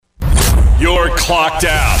You're clocked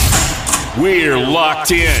out. We're locked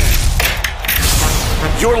in.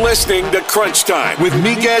 You're listening to Crunch Time with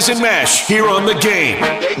Miguez and Mash here on The Game.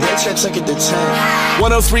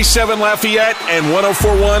 103.7 Lafayette and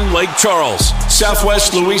 104.1 Lake Charles,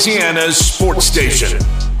 Southwest Louisiana's sports station.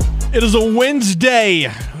 It is a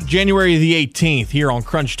Wednesday, January the 18th, here on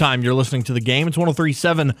Crunch Time. You're listening to The Game. It's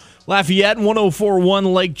 103.7 Lafayette and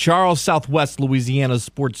 104.1 Lake Charles, Southwest Louisiana's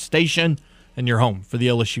sports station, and your home for the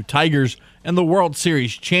LSU Tigers and the World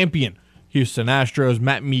Series champion, Houston Astros.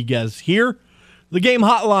 Matt Miguez here. The Game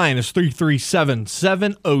hotline is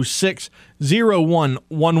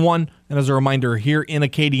 337-706-0111. And as a reminder, here in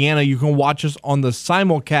Acadiana, you can watch us on the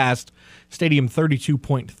simulcast, Stadium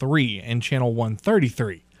 32.3 and Channel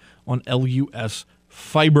 133 on LUS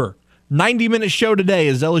Fiber. 90-minute show today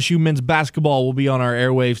as LSU men's basketball will be on our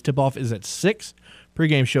airwaves. Tip-off is at 6.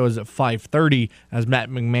 Pre-game show is at 5:30 as Matt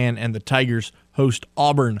McMahon and the Tigers host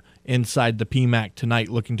Auburn inside the PMAC tonight,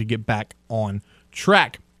 looking to get back on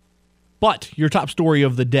track. But your top story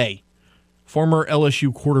of the day, former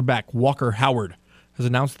LSU quarterback Walker Howard has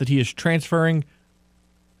announced that he is transferring,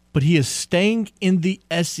 but he is staying in the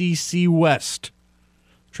SEC West,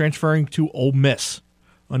 transferring to Ole Miss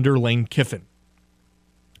under Lane Kiffin.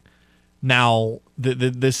 Now,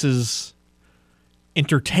 this is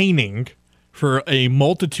entertaining for a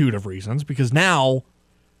multitude of reasons, because now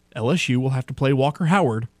LSU will have to play Walker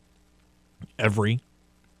Howard every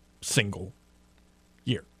single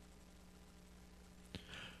year.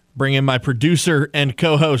 Bring in my producer and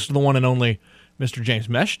co-host, the one and only Mr. James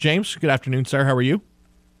Mesh. James, good afternoon, sir. How are you?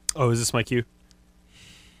 Oh, is this my cue?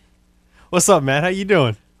 What's up, Matt? How you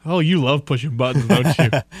doing? Oh, you love pushing buttons, don't you?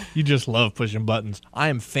 You just love pushing buttons. I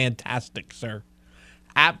am fantastic, sir.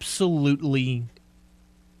 Absolutely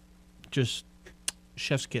just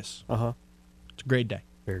chef's kiss. Uh-huh. It's a great day.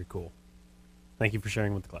 Very cool. Thank you for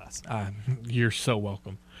sharing with the class. You're so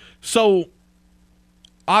welcome. So,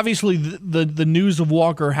 obviously, the news of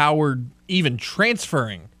Walker Howard even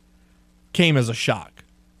transferring came as a shock.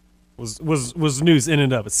 Was news in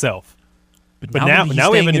and of itself. But now we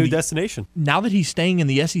have a new destination. Now that he's staying in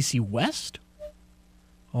the SEC West?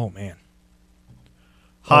 Oh, man.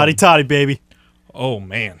 Hotty toddy, baby. Oh,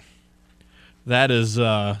 man. That is...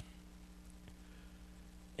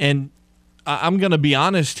 And I'm going to be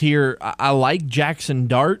honest here. I like Jackson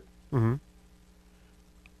Dart. Mm-hmm.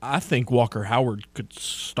 I think Walker Howard could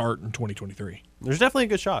start in 2023. There's definitely a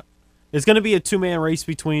good shot. It's going to be a two-man race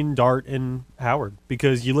between Dart and Howard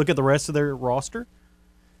because you look at the rest of their roster.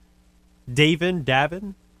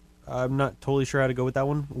 Davin, I'm not totally sure how to go with that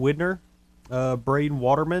one. Widner, Braden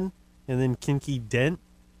Waterman, and then Kinky Dent.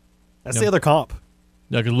 That's the other comp.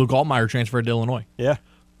 Yeah, because Luke Altmaier transferred to Illinois. Yeah.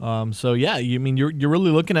 So yeah, you're really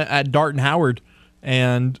looking at Dart and Howard,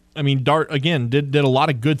 and I mean Dart again did a lot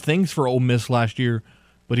of good things for Ole Miss last year,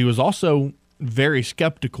 but he was also very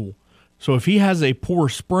skeptical. So if he has a poor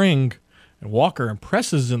spring and Walker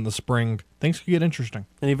impresses in the spring, things could get interesting.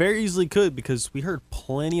 And he very easily could because we heard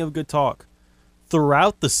plenty of good talk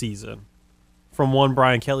throughout the season from one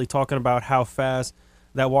Brian Kelly talking about how fast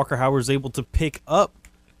that Walker Howard is able to pick up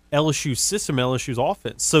LSU's system, LSU's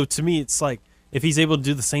offense. So to me, it's like if he's able to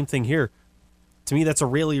do the same thing here, to me that's a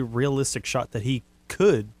really realistic shot that he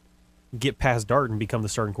could get past Dart and become the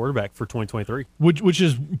starting quarterback for 2023. Which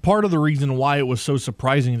is part of the reason why it was so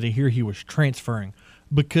surprising to hear he was transferring.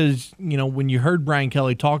 Because, when you heard Brian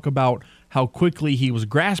Kelly talk about how quickly he was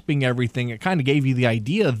grasping everything, it kind of gave you the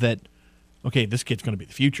idea that, okay, this kid's going to be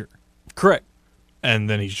the future. Correct. And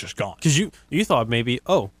then he's just gone. Because you thought maybe,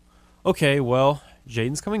 okay, well,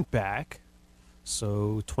 Jaden's coming back,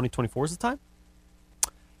 so 2024 is the time?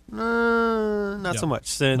 Not so much,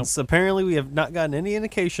 since apparently we have not gotten any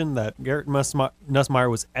indication that Garrett Nussmeier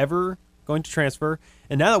was ever going to transfer.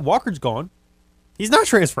 And now that Walker's gone, he's not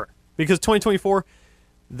transferring because 2024,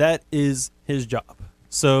 that is his job.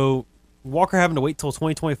 So Walker having to wait till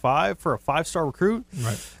 2025 for a 5-star recruit,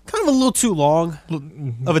 right? Kind of a little too long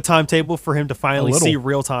of a timetable for him to finally see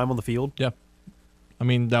real time on the field. Yeah, I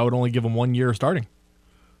mean that would only give him 1 year starting.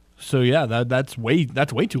 So yeah, that's way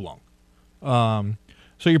too long.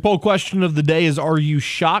 So your poll question of the day is: are you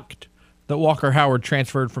shocked that Walker Howard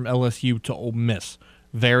transferred from LSU to Ole Miss?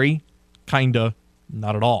 Very, kinda,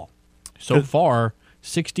 not at all. So far,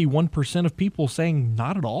 61% of people saying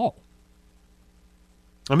not at all.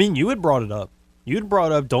 I mean, you had brought it up.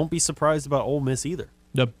 Don't be surprised about Ole Miss either.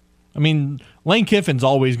 Yep. I mean, Lane Kiffin's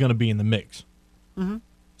always going to be in the mix. Mm-hmm.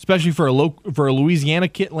 Especially for a Louisiana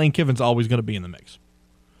kid, Lane Kiffin's always going to be in the mix.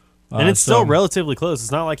 And it's still relatively close.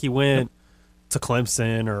 It's not like he went to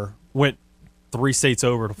Clemson or went 3 states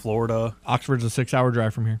over to Florida. Oxford's a 6-hour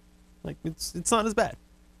drive from here. Like it's not as bad.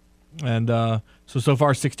 And so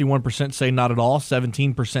far, 61% say not at all,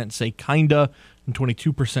 17% say kinda, and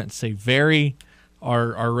 22% say very.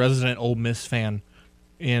 Our resident Ole Miss fan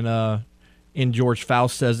in George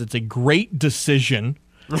Faust says it's a great decision.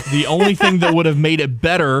 The only thing that would have made it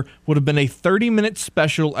better would have been a 30-minute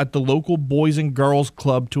special at the local Boys and Girls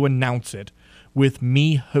Club to announce it, with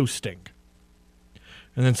me hosting.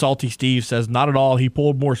 And then Salty Steve says, not at all. He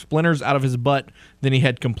pulled more splinters out of his butt than he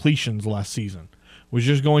had completions last season. Was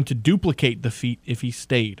just going to duplicate the feat if he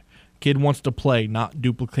stayed. Kid wants to play, not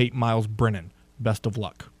duplicate Miles Brennan. Best of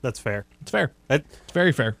luck. That's fair. It's fair. It's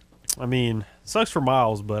very fair. I mean, sucks for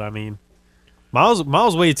Miles, but I mean,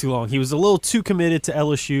 Miles waited too long. He was a little too committed to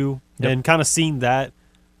LSU, and kind of seen that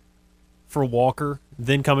for Walker,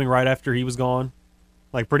 then coming right after he was gone,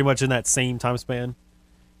 like pretty much in that same time span.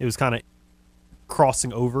 It was kind of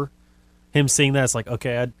crossing over. Him seeing that, it's like,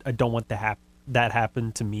 okay, I don't want that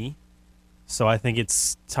happen to me. So I think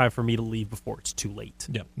it's time for me to leave before it's too late.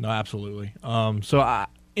 Yeah, no, absolutely.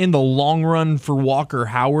 In the long run for Walker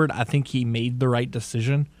Howard, I think he made the right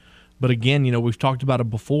decision. But again, we've talked about it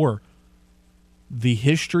before. The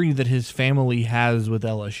history that his family has with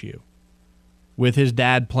LSU, with his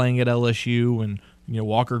dad playing at LSU, and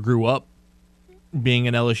Walker grew up being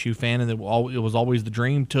an LSU fan, and it was always the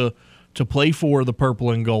dream to play for the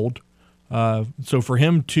purple and gold. So for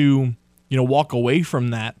him to walk away from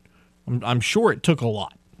that, I'm sure it took a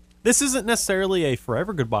lot. This isn't necessarily a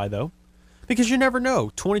forever goodbye, though, because you never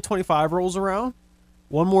know. 2025 rolls around,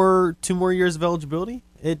 2 more years of eligibility.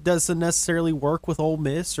 It doesn't necessarily work with Ole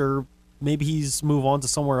Miss, or maybe he's moved on to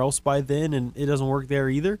somewhere else by then, and it doesn't work there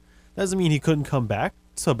either. Doesn't mean he couldn't come back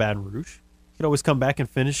to Baton Rouge. He could always come back and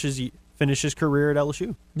finish his career at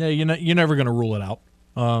LSU. Yeah, you're never going to rule it out.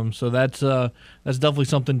 So that's definitely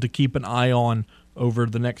something to keep an eye on over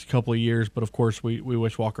the next couple of years. But of course, we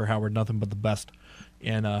wish Walker Howard nothing but the best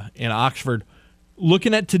in Oxford.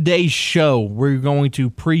 Looking at today's show, we're going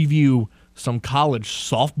to preview some college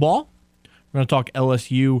softball. We're going to talk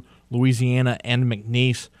LSU, Louisiana, and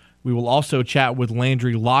McNeese. We will also chat with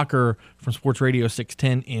Landry Locker from Sports Radio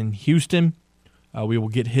 610 in Houston. We will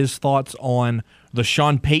get his thoughts on the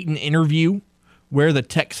Sean Payton interview, where the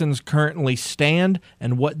Texans currently stand,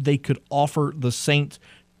 and what they could offer the Saints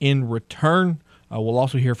in return. We'll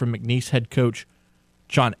also hear from McNeese head coach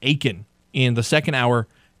John Aiken in the second hour,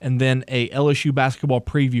 and then a LSU basketball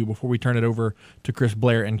preview before we turn it over to Chris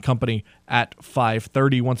Blair and company at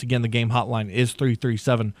 5:30. Once again, the game hotline is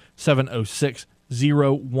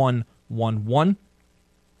 337-706-0111.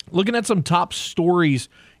 Looking at some top stories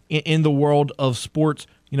in the world of sports,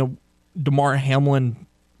 Damar Hamlin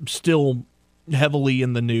still heavily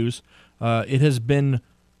in the news. It has been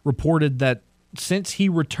reported that since he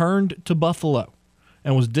returned to Buffalo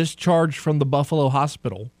and was discharged from the Buffalo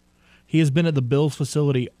hospital, he has been at the Bills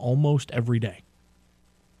facility almost every day.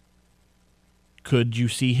 Could you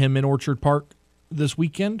see him in Orchard Park this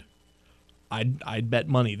weekend? I'd bet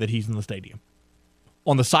money that he's in the stadium.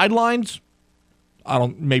 On the sidelines,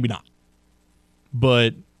 maybe not.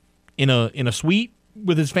 But in a suite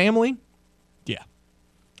with his family, yeah.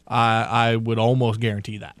 I would almost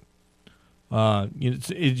guarantee that.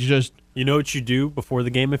 It's just... You know what you do before the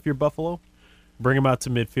game if you're Buffalo? Bring them out to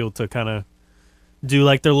midfield to kind of do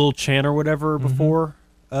like their little chant or whatever before.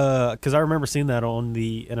 Because I remember seeing that on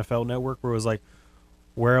the NFL Network where it was like,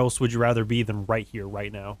 where else would you rather be than right here,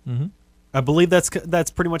 right now? Mm-hmm. I believe that's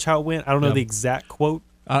pretty much how it went. I don't know the exact quote.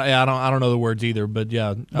 I don't know the words either, but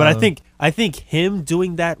yeah. But I think him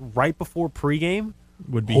doing that right before pregame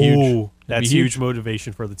would be huge. That's huge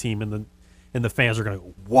motivation for the team, and the fans are going to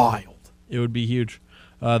go wild. It would be huge.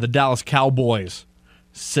 The Dallas Cowboys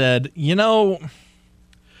said,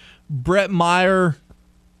 Brett Maher,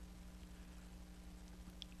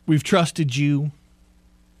 we've trusted you,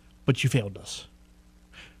 but you failed us.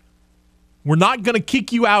 We're not going to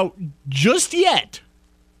kick you out just yet.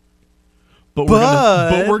 But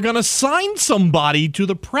we're gonna sign somebody to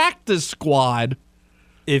the practice squad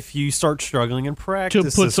if you start struggling in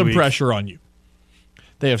practice to put some pressure on you.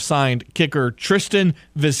 They have signed kicker Tristan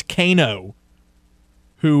Vizcaino,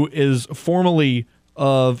 who is formerly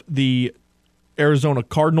of the Arizona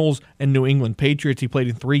Cardinals and New England Patriots. He played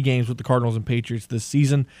in 3 games with the Cardinals and Patriots this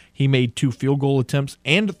season. He made 2 field goal attempts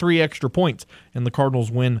and 3 extra points in the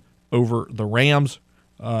Cardinals' win over the Rams.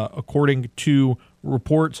 According to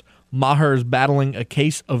reports, Maher is battling a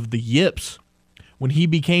case of the yips when he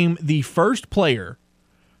became the first player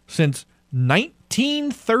since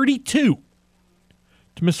 1932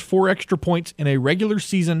 to miss 4 extra points in a regular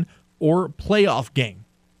season or playoff game,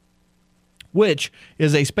 which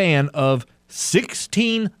is a span of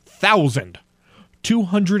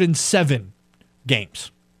 16,207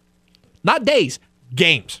 games. Not days,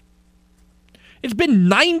 games. It's been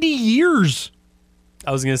 90 years.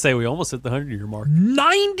 I was going to say, we almost hit the 100-year mark.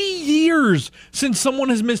 90 years since someone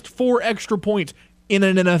has missed 4 extra points in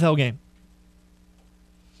an NFL game.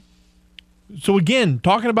 So again,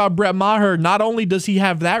 talking about Brett Maher, not only does he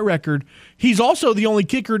have that record, he's also the only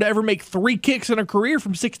kicker to ever make 3 kicks in a career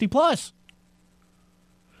from 60 plus.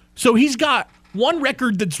 So he's got one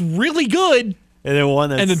record that's really good,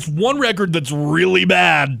 and then it's one record that's really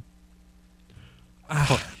bad.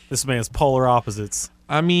 This man's polar opposites.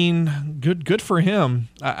 I mean, good for him,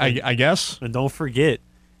 I guess. And don't forget,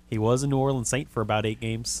 he was a New Orleans Saint for about 8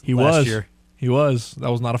 games last year. He was.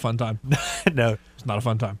 That was not a fun time. No. It's not a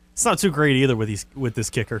fun time. It's not too great either with this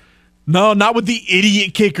kicker. No, not with the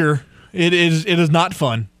idiot kicker. It is not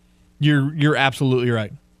fun. You're absolutely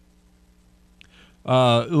right.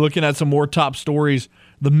 Looking at some more top stories,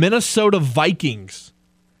 the Minnesota Vikings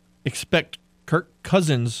expect Kirk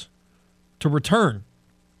Cousins to return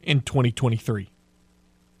in 2023.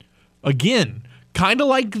 Again, kind of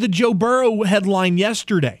like the Joe Burrow headline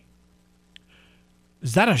yesterday.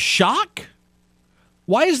 Is that a shock?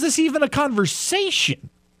 Why is this even a conversation?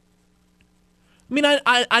 I mean,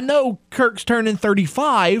 I know Kirk's turning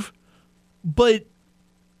 35, but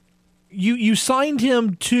you signed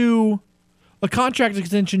him to a contract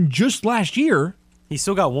extension just last year. He's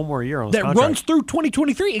still got one more year on his contract. That runs through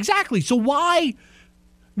 2023. Exactly. So why?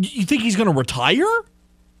 You think he's going to retire?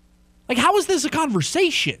 Like, how is this a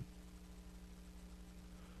conversation?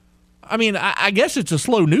 I mean, I guess it's a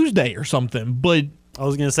slow news day or something, but I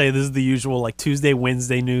was going to say this is the usual like Tuesday,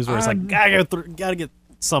 Wednesday news where it's like, gotta get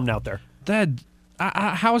something out there.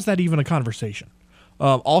 How is that even a conversation?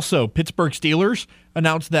 Also, Pittsburgh Steelers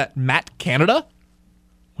announced that Matt Canada,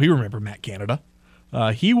 we remember Matt Canada,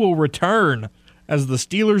 he will return as the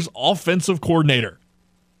Steelers' offensive coordinator.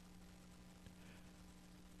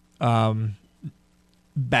 Bad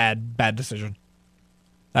decision.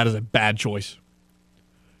 That is a bad choice.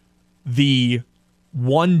 The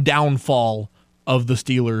one downfall of the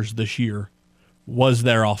Steelers this year was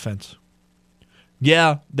their offense.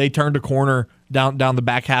 Yeah, they turned a corner down the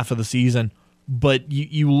back half of the season, but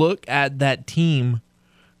you look at that team,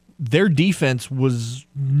 their defense was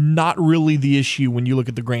not really the issue when you look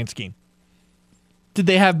at the grand scheme. Did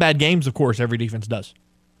they have bad games? Of course, every defense does.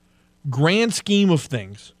 Grand scheme of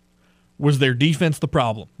things, was their defense the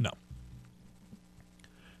problem? No.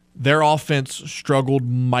 Their offense struggled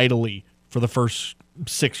mightily for the first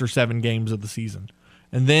 6 or 7 games of the season.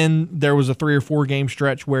 And then there was a 3 or 4 game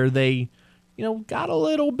stretch where they, got a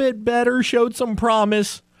little bit better, showed some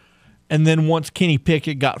promise. And then once Kenny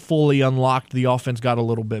Pickett got fully unlocked, the offense got a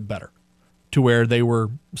little bit better to where they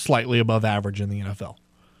were slightly above average in the NFL.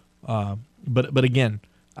 But again,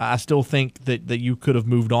 I still think that you could have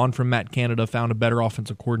moved on from Matt Canada, found a better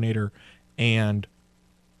offensive coordinator, and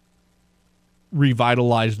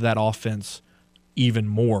revitalized that offense even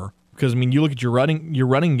more. Because, you look at your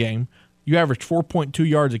running game, you averaged 4.2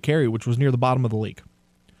 yards a carry, which was near the bottom of the league.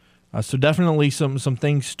 So definitely some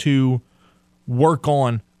things to work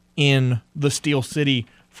on in the Steel City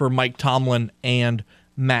for Mike Tomlin and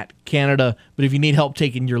Matt Canada. But if you need help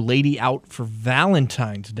taking your lady out for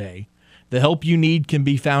Valentine's Day, the help you need can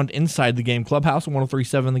be found inside the Game Clubhouse at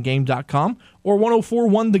 1037thegame.com or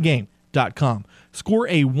 1041thegame.com. Score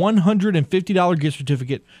a $150 gift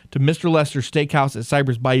certificate to Mr. Lester's Steakhouse at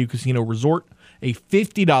Cypress Bayou Casino Resort, a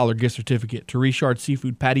 $50 gift certificate to Richard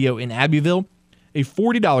Seafood Patio in Abbeville, a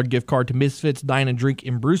 $40 gift card to Misfits Dine and Drink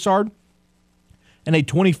in Broussard, and a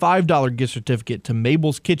 $25 gift certificate to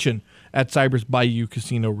Mabel's Kitchen at Cypress Bayou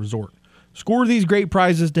Casino Resort. Score these great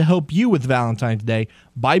prizes to help you with Valentine's Day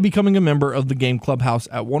by becoming a member of the Game Clubhouse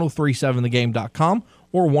at 1037thegame.com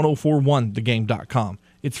or 1041thegame.com.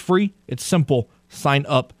 It's free. It's simple. Sign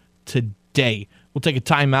up today. We'll take a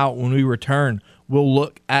timeout. When we return, we'll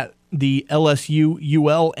look at the LSU,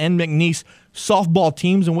 UL, and McNeese softball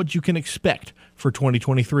teams and what you can expect for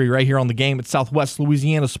 2023 right here on the Game at Southwest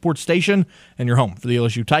Louisiana Sports Station and your home for the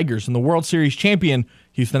LSU Tigers and the World Series champion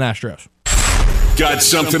Houston Astros. Got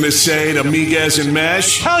something to say to Miguez and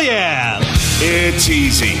Mesh? Hell yeah! It's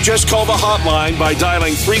easy. Just call the hotline by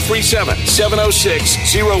dialing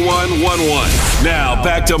 337-706-0111. Now,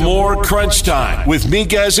 back to more Crunch Time with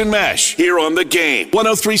Miguez and Mesh here on The Game.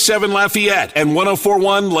 103.7 Lafayette and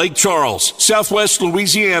 104.1 Lake Charles, Southwest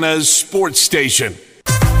Louisiana's sports station.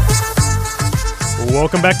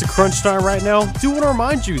 Welcome back to Crunch Time right now. Do want to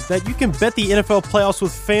remind you that you can bet the NFL playoffs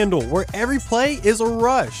with FanDuel, where every play is a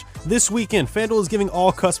rush. This weekend, FanDuel is giving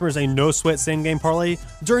all customers a no-sweat same-game parlay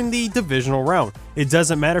during the divisional round. It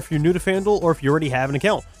doesn't matter if you're new to FanDuel or if you already have an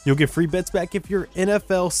account. You'll get free bets back if your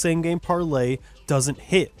NFL same-game parlay doesn't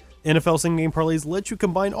hit. NFL Same Game Parlays let you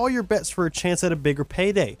combine all your bets for a chance at a bigger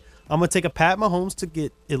payday. I'm going to take a Pat Mahomes to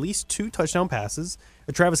get at least 2 touchdown passes,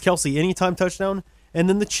 a Travis Kelce anytime touchdown, and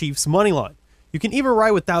then the Chiefs money line. You can even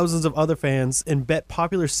ride with thousands of other fans and bet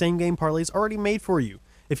popular Same Game Parlays already made for you.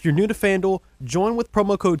 If you're new to FanDuel, join with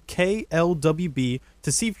promo code KLWB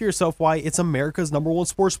to see for yourself why it's America's #1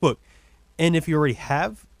 sportsbook. And if you're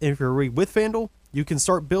already with FanDuel, you can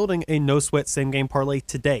start building a no-sweat same-game parlay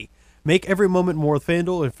today. Make every moment more with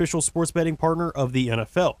FanDuel, an official sports betting partner of the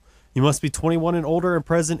NFL. You must be 21 and older and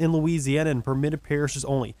present in Louisiana and permitted parishes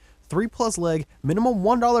only. 3+ leg, minimum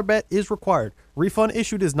 $1 bet is required. Refund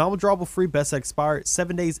issued is non-withdrawable free. Bets expire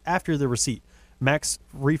 7 days after the receipt. Max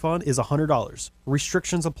refund is $100.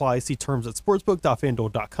 Restrictions apply. See terms at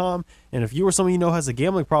sportsbook.fanduel.com. And if you or someone you know has a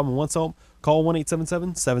gambling problem and wants help, call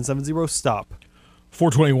 1-877-770-STOP.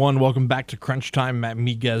 421, welcome back to Crunch Time. Matt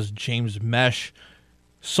Miguez, James Mesh.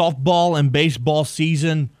 Softball and baseball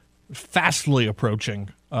season fastly approaching.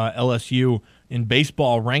 LSU in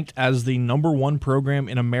baseball ranked as the #1 program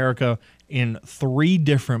in America in 3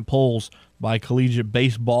 different polls by Collegiate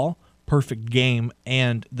Baseball, Perfect Game,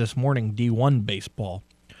 and this morning D1 Baseball,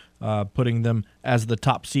 putting them as the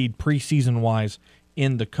top seed preseason-wise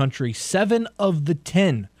in the country. 7 of the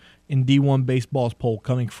 10 in D1 Baseball's poll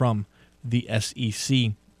coming from the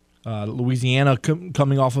SEC. Louisiana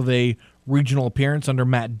coming off of a regional appearance under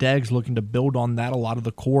Matt Deggs, looking to build on that. A lot of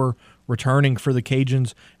the core returning for the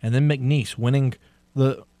Cajuns. And then McNeese winning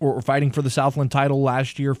fighting for the Southland title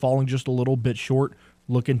last year, falling just a little bit short,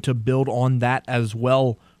 looking to build on that as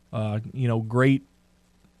well. Great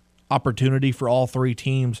opportunity for all 3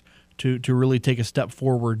 teams to really take a step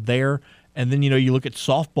forward there. And then, you look at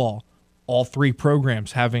softball, all 3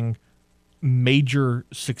 programs having major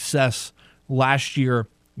success last year.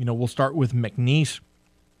 We'll start with McNeese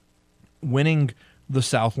winning the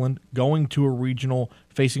Southland, going to a regional,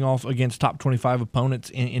 facing off against top 25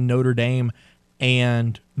 opponents in Notre Dame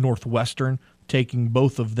and Northwestern, taking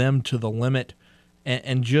both of them to the limit,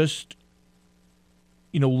 and just,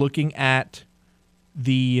 looking at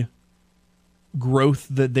the growth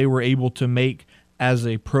that they were able to make as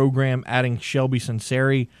a program, adding Shelby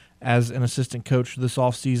Sinceri as an assistant coach this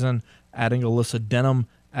offseason, adding Alyssa Denham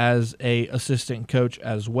as a assistant coach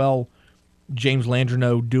as well. James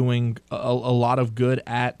Landreneau doing a lot of good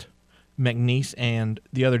at McNeese, and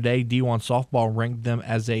the other day D1 Softball ranked them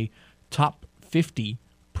as a top 50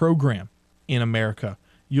 program in America.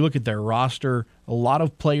 You look at their roster, a lot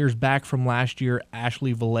of players back from last year.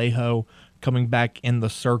 Ashley Vallejo coming back in the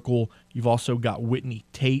circle. You've also got Whitney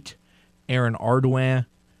Tate, Aaron Ardoin.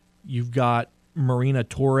 You've got Marina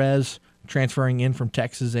Torres transferring in from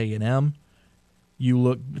Texas A&M. You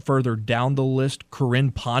look further down the list,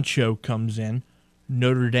 Corinne Poncho comes in.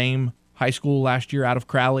 Notre Dame High School last year out of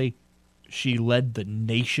Crowley. She led the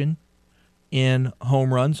nation in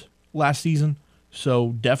home runs last season.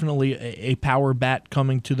 So definitely a power bat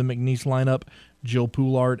coming to the McNeese lineup. Jill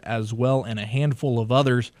Poulard as well, and a handful of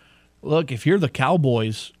others. Look, if you're the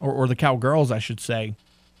Cowboys, or the Cowgirls, I should say,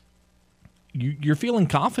 you're feeling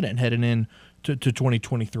confident heading in to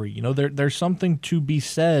 2023. There's something to be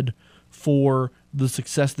said for the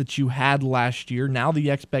success that you had last year. Now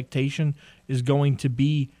the expectation is going to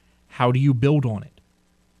be, how do you build on it?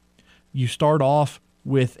 You start off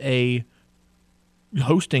with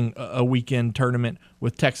hosting a weekend tournament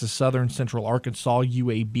with Texas Southern, Central Arkansas,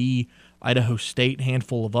 UAB, Idaho State,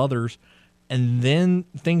 handful of others, and then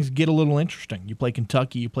things get a little interesting. You play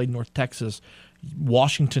Kentucky, you play North Texas,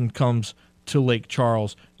 Washington comes to Lake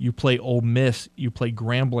Charles, you play Ole Miss, you play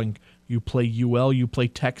Grambling, you play UL, you play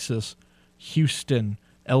Texas, Houston,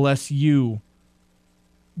 LSU,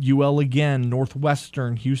 UL again,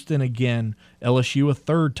 Northwestern, Houston again, LSU a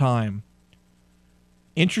third time.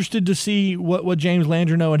 Interested to see what James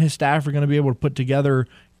Landreneau and his staff are going to be able to put together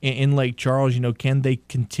in Lake Charles. Can they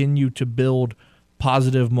continue to build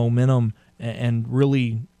positive momentum and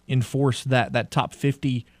really enforce that top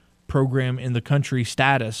 50 program in the country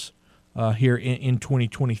status here in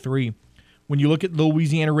 2023? When you look at the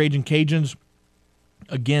Louisiana Raging Cajuns,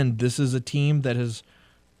 again, this is a team that has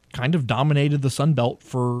kind of dominated the Sun Belt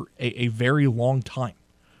for a very long time.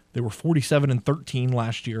 They were 47-13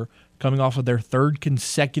 last year, coming off of their 3rd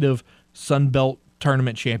consecutive Sun Belt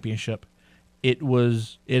tournament championship. It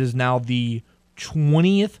is now the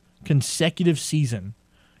 20th consecutive season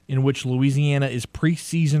in which Louisiana is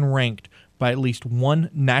preseason ranked by at least one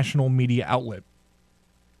national media outlet.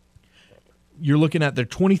 You're looking at their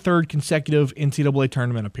 23rd consecutive NCAA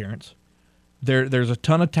tournament appearance. There's a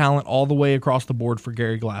ton of talent all the way across the board for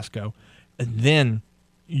Gary Glasgow. And then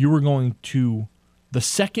you were going to the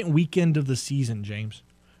second weekend of the season, James.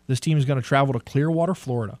 This team is going to travel to Clearwater,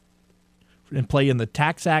 Florida, and play in the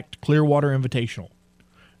TaxAct Clearwater Invitational.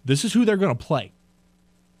 This is who they're going to play.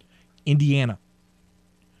 Indiana,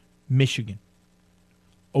 Michigan,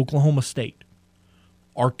 Oklahoma State,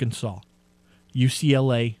 Arkansas,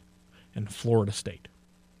 UCLA, and Florida State.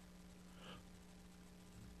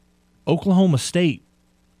 Oklahoma State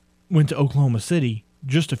went to Oklahoma City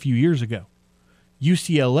just a few years ago.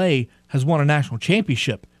 UCLA has won a national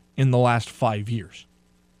championship in the last 5 years.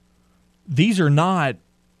 These are not,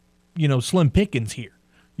 slim pickings here.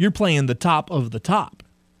 You're playing the top of the top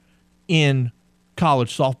in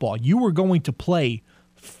college softball. You were going to play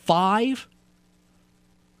five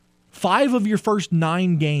of your first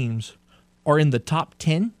 9 games are in the top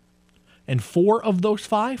 10, and 4 of those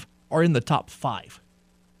 5 are in the top 5.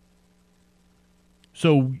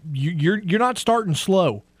 So you're not starting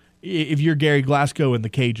slow if you're Gary Glasgow and the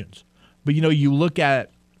Cajuns. But, you look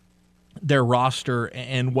at their roster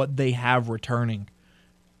and what they have returning.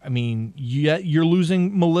 I mean, you're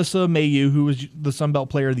losing Melissa Mayu, who was the Sun Belt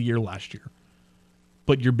Player of the Year last year.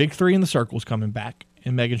 But your big 3 in the circle is coming back,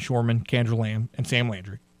 and Megan Shorman, Kendra Lamb, and Sam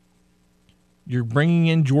Landry. You're bringing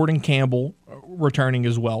in Jordan Campbell, returning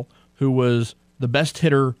as well, who was the best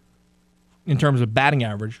hitter in terms of batting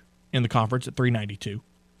average in the conference at .392.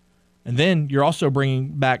 And then you're also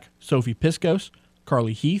bringing back Sophie Piscos,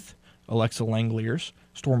 Carly Heath, Alexa Langeliers,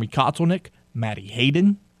 Stormy Kotzelnick, Maddie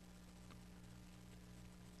Hayden.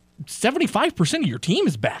 75% of your team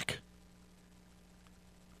is back.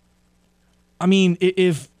 I mean,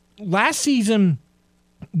 if last season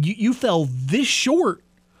you fell this short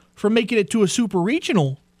from making it to a super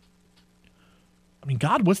regional, I mean,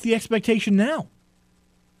 God, what's the expectation now?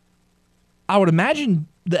 I would imagine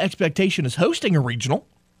the expectation is hosting a regional,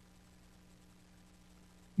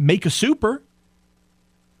 make a super.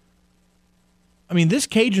 I mean, this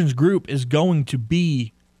Cajuns group is going to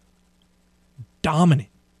be dominant.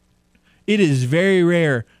 It is very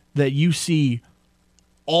rare that you see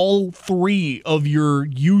all 3 of your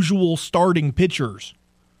usual starting pitchers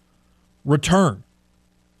return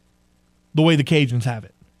the way the Cajuns have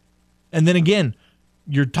it. And then again,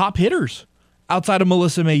 your top hitters outside of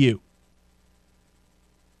Melissa Mayu.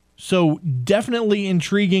 So definitely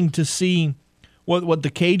intriguing to see what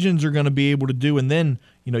the Cajuns are going to be able to do. And then,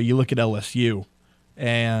 you look at LSU,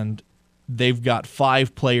 and they've got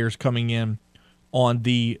 5 players coming in on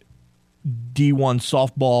the D1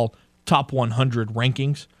 softball top 100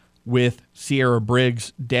 rankings with Sierra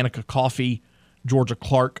Briggs, Danica Coffey, Georgia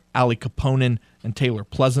Clark, Allie Kaponen, and Taylor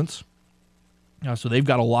Pleasance. So they've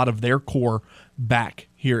got a lot of their core back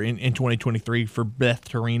here in 2023 for Beth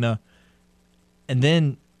Tarina. And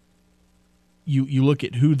then you look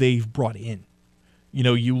at who they've brought in.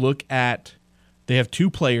 You look at, they have 2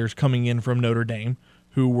 players coming in from Notre Dame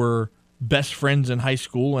who were best friends in high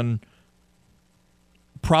school and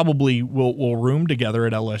probably will room together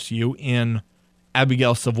at LSU in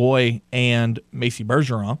Abigail Savoy and Macy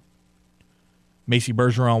Bergeron. Macy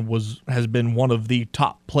Bergeron has been one of the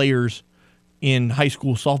top players in high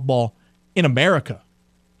school softball in America.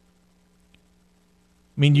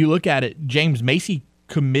 I mean, you look at it, James Macy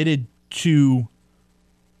committed to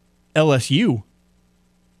LSU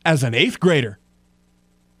as an 8th grader.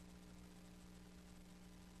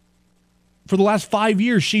 For the last 5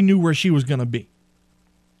 years, she knew where she was going to be.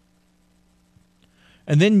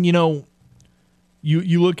 And then, you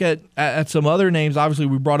look at some other names. Obviously,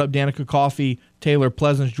 we brought up Danica Coffey, Taylor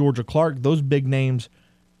Pleasance, Georgia Clark. Those big names.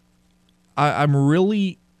 I'm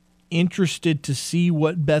really interested to see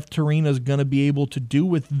what Beth Tarina is going to be able to do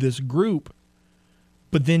with this group.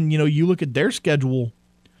 But then, you look at their schedule.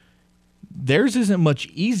 Theirs isn't much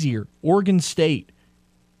easier. Oregon State,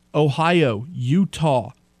 Ohio,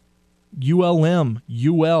 Utah, ULM,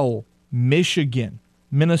 UL, Michigan,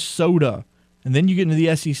 Minnesota. And then you get into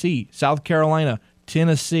the SEC, South Carolina,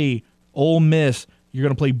 Tennessee, Ole Miss. You're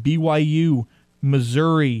going to play BYU,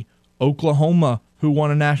 Missouri, Oklahoma, who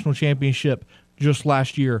won a national championship just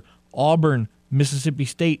last year, Auburn, Mississippi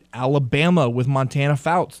State, Alabama with Montana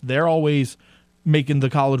Fouts. They're always making the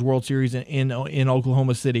College World Series in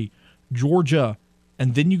Oklahoma City, Georgia,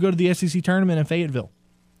 and then you go to the SEC tournament in Fayetteville.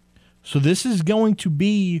 So this is going to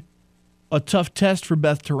be a tough test for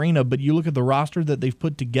Beth Tarina, but you look at the roster that they've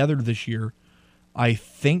put together this year, I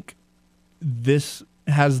think this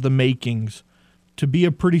has the makings to be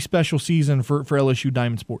a pretty special season for LSU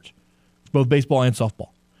Diamond Sports, both baseball and softball.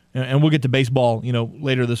 And we'll get to baseball,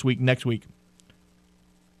 later this week, next week.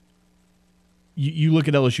 You look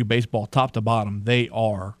at LSU baseball, top to bottom, they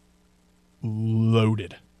are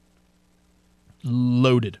loaded.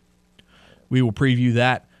 Loaded. We will preview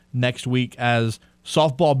that next week as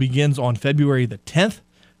softball begins on February the 10th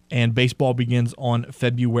and baseball begins on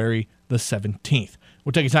February the 17th.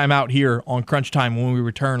 We'll take a time out here on Crunch Time. When we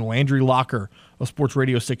return, Landry Locker of Sports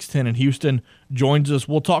Radio 610 in Houston joins us.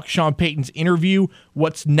 We'll talk Sean Payton's interview,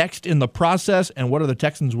 what's next in the process, and what are the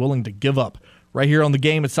Texans willing to give up. Right here on The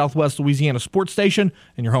Game at Southwest Louisiana Sports Station,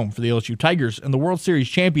 and your home for the LSU Tigers and the World Series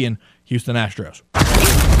champion Houston Astros.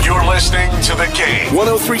 You're listening to The Game.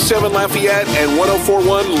 103.7 Lafayette and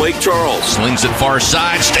 104.1 Lake Charles. Slings it far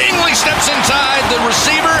side. Stingley steps inside the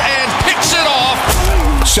receiver and picks it off.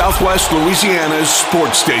 Southwest Louisiana's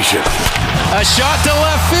sports station. A shot to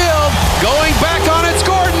left field. Going back on it's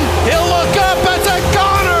Gordon. He'll look up. It's a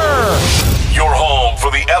goner. Your home for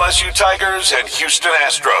the LSU Tigers and Houston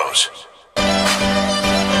Astros.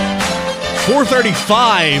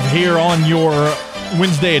 4:35 here on your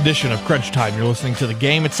Wednesday edition of Crunch Time. You're listening to The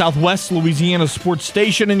Game at Southwest Louisiana Sports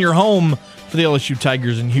Station and your home for the LSU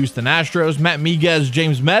Tigers and Houston Astros. Matt Miguez,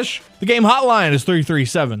 James Mesh. The Game hotline is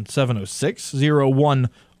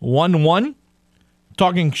 337-706-0111.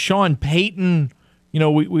 Talking Sean Payton,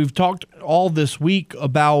 we've talked all this week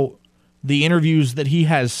about the interviews that he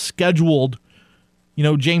has scheduled.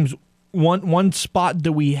 James, one spot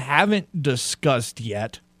that we haven't discussed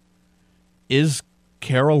yet is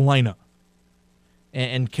Carolina.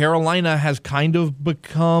 And Carolina has kind of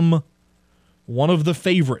become one of the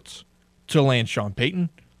favorites to land Sean Payton.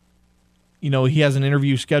 He has an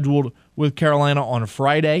interview scheduled with Carolina on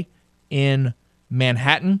Friday in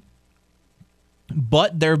Manhattan.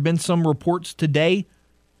 But there have been some reports today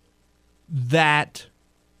that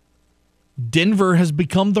Denver has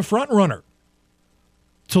become the front runner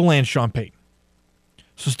to land Sean Payton.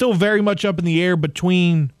 So still very much up in the air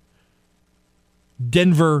between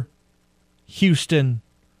Denver, Houston,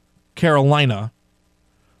 Carolina.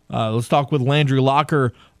 Let's talk with Landry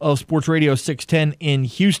Locker of Sports Radio 610 in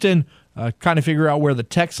Houston. Kind of figure out where the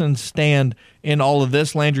Texans stand in all of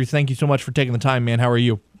this. Landry, thank you so much for taking the time, man. How are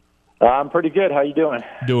you? I'm pretty good. How you doing?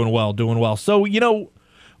 Doing well. So,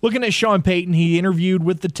 looking at Sean Payton, he interviewed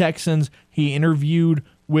with the Texans. He interviewed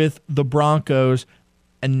with the Broncos.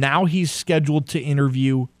 And now he's scheduled to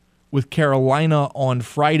interview with Carolina on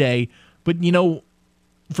Friday. But,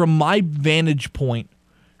 from my vantage point,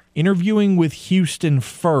 interviewing with Houston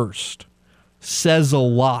first says a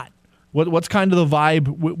lot. What's kind of the vibe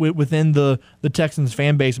within the Texans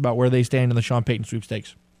fan base about where they stand in the Sean Payton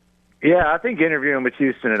sweepstakes? Yeah, I think interviewing with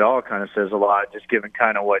Houston at all kind of says a lot, just given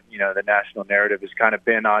kind of what, the national narrative has kind of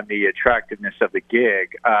been on the attractiveness of the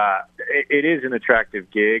gig. It is an attractive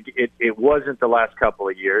gig. It wasn't the last couple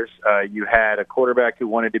of years. You had a quarterback who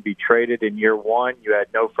wanted to be traded in year one. You had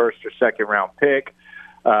no first or second round pick.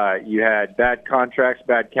 You had bad contracts,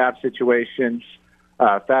 bad cap situations.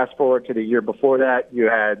 Fast forward to the year before that, you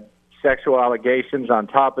had sexual allegations on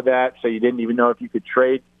top of that, so you didn't even know if you could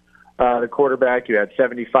trade the quarterback. You had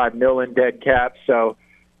 $75 million dead cap. So,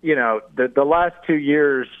 the last 2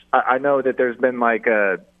 years, I know that there's been like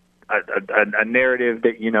a narrative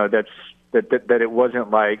that that it wasn't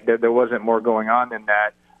like that there wasn't more going on than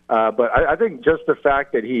that. But I think just the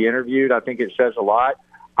fact that he interviewed, I think it says a lot.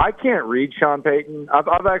 I can't read Sean Payton.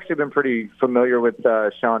 I've actually been pretty familiar with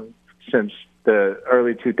Sean since the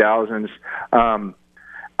early 2000s.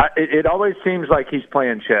 It always seems like he's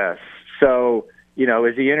playing chess. So,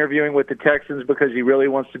 is he interviewing with the Texans because he really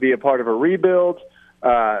wants to be a part of a rebuild?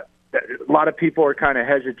 A lot of people are kind of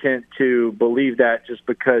hesitant to believe that just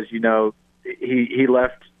because, he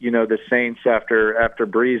left, the Saints after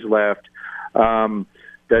Breeze left.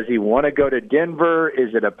 Does he want to go to Denver?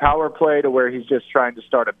 Is it a power play to where he's just trying to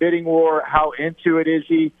start a bidding war? How into it is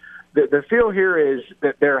he? The feel here is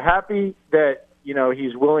that they're happy that,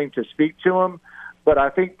 he's willing to speak to him. But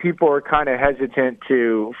I think people are kind of hesitant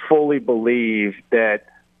to fully believe that,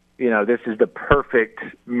 this is the perfect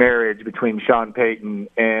marriage between Sean Payton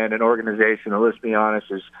and an organization that, let's be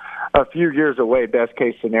honest, is a few years away, best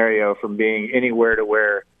case scenario, from being anywhere to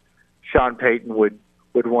where Sean Payton would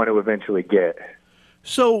want to eventually get.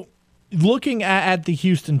 So looking at the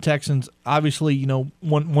Houston Texans, obviously,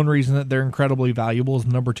 one reason that they're incredibly valuable is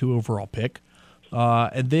the number 2 overall pick.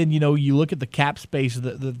 And then, you look at the cap space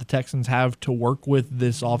that the Texans have to work with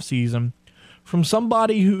this offseason. From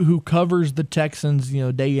somebody who covers the Texans,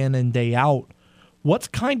 day in and day out, what's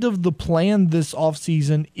kind of the plan this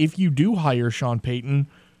offseason if you do hire Sean Payton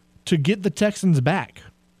to get the Texans back?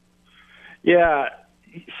 Yeah,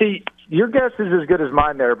 see, your guess is as good as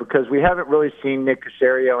mine there because we haven't really seen Nick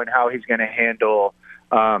Caserio and how he's going to handle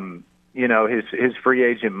his free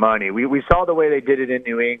agent money. We saw the way they did it in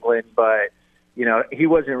New England, but he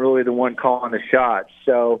wasn't really the one calling the shots.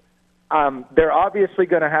 So they're obviously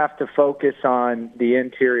going to have to focus on the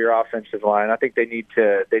interior offensive line. I think they need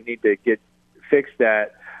to fix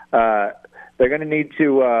that. They're going to need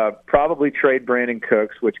to probably trade Brandon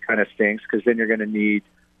Cooks, which kind of stinks because then you're going to need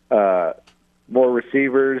more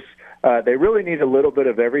receivers. They really need a little bit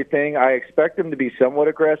of everything. I expect them to be somewhat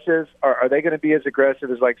aggressive. Are they going to be as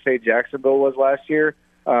aggressive as, like, say, Jacksonville was last year?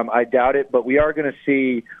 I doubt it, but we are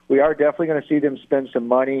definitely going to see them spend some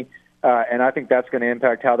money, and I think that's going to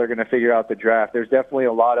impact how they're going to figure out the draft. There's definitely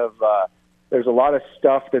a lot of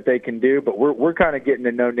stuff that they can do, but we're kind of getting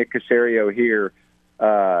to know Nick Caserio here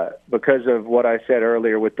because of what I said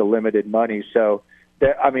earlier with the limited money. So,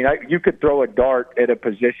 you could throw a dart at a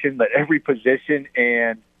position, at every position,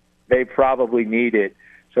 and they probably need it.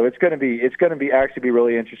 So it's going to be actually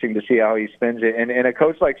really interesting to see how he spends it. And a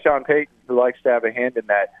coach like Sean Payton, who likes to have a hand in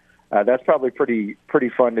that, that's probably pretty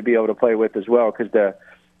fun to be able to play with as well, because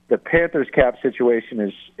the Panthers cap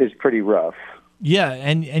situation is pretty rough. Yeah,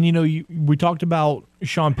 and we talked about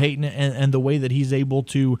Sean Payton and the way that he's able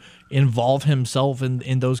to involve himself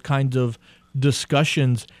in those kinds of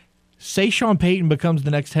discussions. Say Sean Payton becomes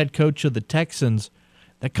the next head coach of the Texans,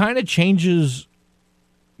 that kind of changes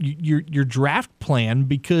your draft plan,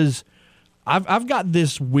 because I've got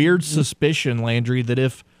this weird suspicion, Landry, that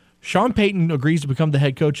if Sean Payton agrees to become the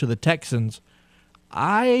head coach of the Texans,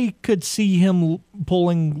 I could see him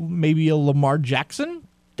pulling maybe a Lamar Jackson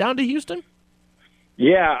down to Houston.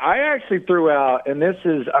 Yeah, I actually threw out, and this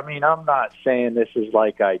is, I'm not saying this is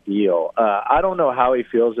like ideal. I don't know how he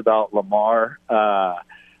feels about Lamar,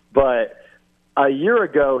 but a year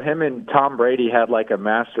ago, him and Tom Brady had like a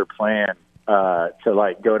master plan to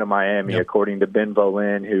like go to Miami, Yep. according to Ben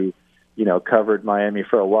Volin, who, covered Miami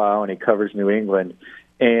for a while, and he covers New England.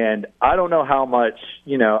 And I don't know how much,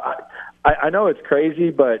 I know it's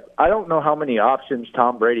crazy, but I don't know how many options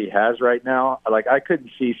Tom Brady has right now. Like, I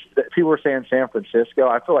couldn't see – people were saying San Francisco.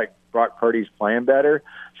 I feel like Brock Purdy's playing better.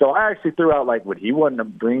 So I actually threw out, like, would he want to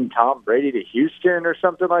bring Tom Brady to Houston or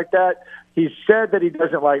something like that? He said that he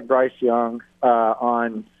doesn't like Bryce Young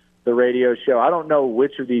on the radio show. I don't know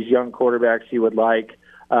which of these young quarterbacks he would like.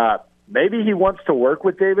 Maybe he wants to work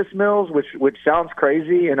with Davis Mills, which sounds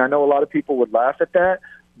crazy, and I know a lot of people would laugh at that.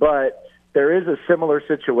 But there is a similar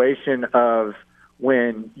situation of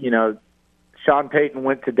when, Sean Payton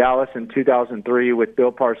went to Dallas in 2003 with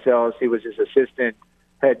Bill Parcells. He was his assistant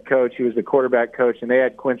head coach. He was the quarterback coach, and they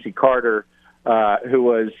had Quincy Carter, who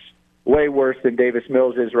was way worse than Davis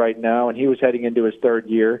Mills is right now, and he was heading into his third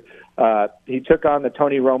year. He took on the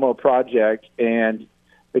Tony Romo project, and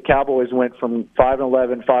the Cowboys went from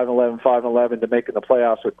 5-11, 5-11, 5-11 to making the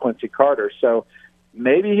playoffs with Quincy Carter. So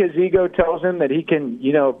maybe his ego tells him that he can,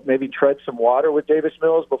 maybe tread some water with Davis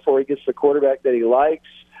Mills before he gets the quarterback that he likes.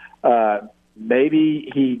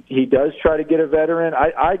 Maybe he does try to get a veteran.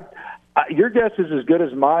 Your guess is as good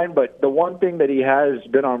as mine, but the one thing that he has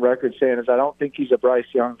been on record saying is I don't think he's a Bryce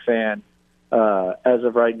Young fan as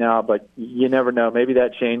of right now, but you never know. Maybe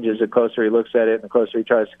that changes the closer he looks at it and the closer he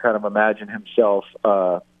tries to kind of imagine himself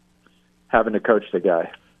having to coach the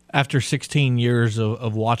guy. After 16 years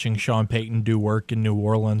of watching Sean Payton do work in New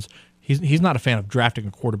Orleans, he's not a fan of drafting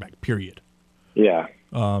a quarterback, period. Yeah.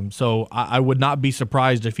 So I would not be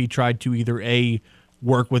surprised if he tried to either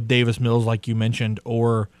work with Davis Mills, like you mentioned,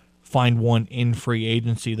 or find one in free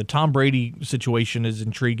agency. The Tom Brady situation is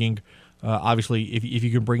intriguing. Obviously, if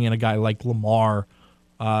you can bring in a guy like Lamar,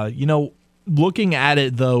 looking at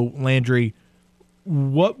it though, Landry,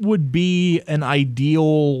 what would be an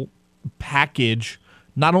ideal package,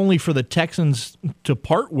 not only for the Texans to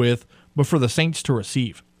part with, but for the Saints to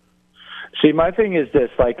receive? See, my thing is this: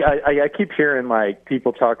 like, I keep hearing like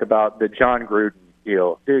people talk about the John Gruden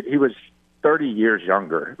deal. Dude, he was 30 years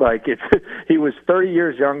younger. Like, he was 30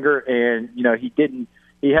 years younger, and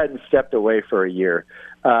he hadn't stepped away for a year.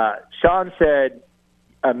 Sean said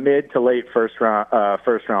a mid to late first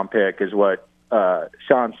round pick is what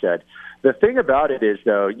Sean said. The thing about it is,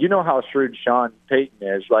 though, you know how shrewd Sean Payton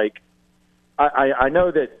is. Like, I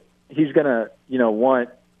know that he's going to want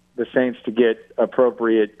the Saints to get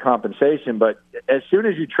appropriate compensation, but as soon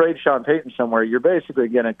as you trade Sean Payton somewhere, you're basically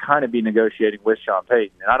going to kind of be negotiating with Sean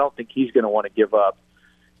Payton, and I don't think he's going to want to give up,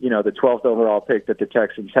 the 12th overall pick that the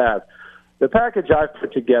Texans have. The package I've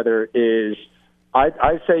put together is,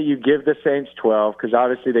 I say you give the Saints 12 because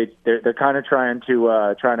obviously they're kind of trying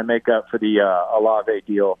to make up for the Olave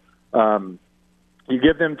deal. You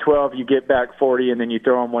give them 12, you get back 40, and then you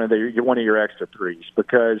throw in one of your extra threes,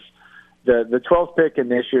 because the 12th pick in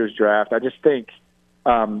this year's draft, I just think,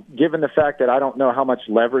 given the fact that I don't know how much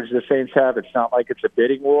leverage the Saints have, it's not like it's a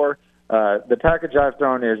bidding war. The package I've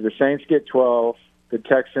thrown is the Saints get 12, the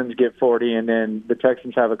Texans get 40, and then the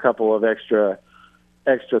Texans have a couple of extra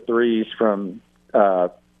threes from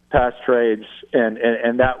pass trades,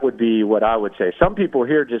 and that would be what I would say. Some people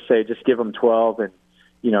here just say just give them 12 and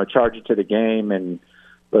charge it to the game and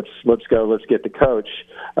let's go, let's get the coach.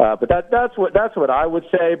 But that's what I would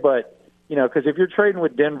say. But because if you're trading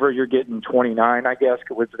with Denver, you're getting 29, I guess,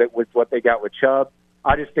 with what they got with Chubb.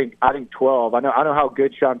 I think 12. I know how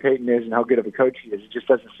good Sean Payton is and how good of a coach he is. It just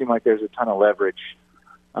doesn't seem like there's a ton of leverage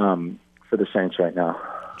for the Saints right now.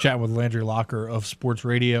 Chat with Landry Locker of Sports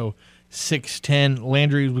Radio 610.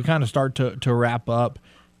 Landry, as we kind of start to wrap up,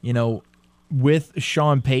 with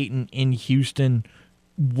Sean Payton in Houston,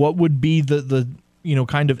 what would be the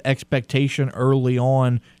kind of expectation early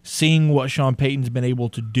on, seeing what Sean Payton's been able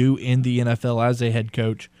to do in the NFL as a head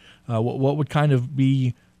coach? What would kind of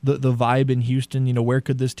be the vibe in Houston? Where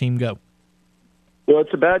could this team go? Well,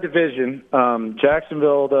 it's a bad division.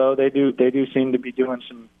 Jacksonville, though, they do seem to be doing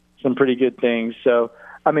some pretty good things. So,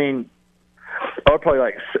 I mean, probably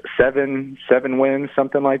like seven wins,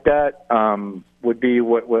 something like that, would be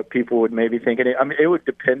what people would maybe think. I mean, it would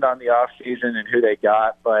depend on the offseason and who they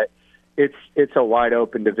got, but it's a wide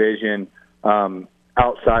open division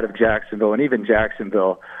outside of Jacksonville, and even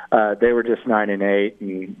Jacksonville, they were just 9-8,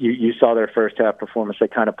 and you saw their first half performance. They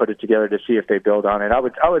kind of put it together to see if they build on it. I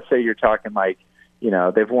would say you're talking like,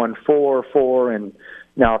 they've won four, and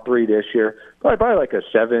now 3 this year. Probably like a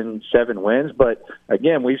seven wins. But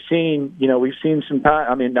again, we've seen some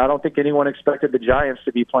time. I mean, I don't think anyone expected the Giants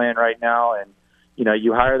to be playing right now. And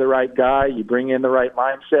you hire the right guy, you bring in the right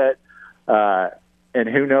mindset, and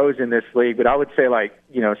who knows in this league. But I would say 6-7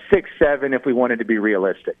 if we wanted to be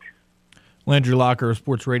realistic. Landry Locker of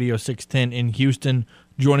Sports Radio 610 in Houston,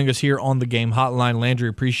 joining us here on the Game Hotline. Landry,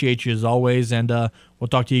 appreciate you as always, and we'll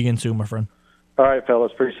talk to you again soon, my friend. All right,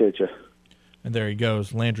 fellas, appreciate you. And there he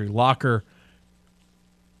goes, Landry Locker.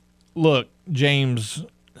 Look, James,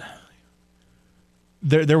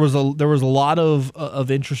 there was a lot of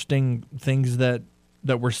interesting things that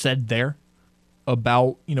were said there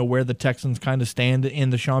about where the Texans kind of stand in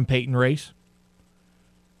the Sean Payton race.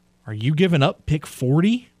 Are you giving up pick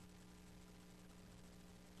 40?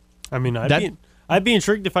 I mean, I'd be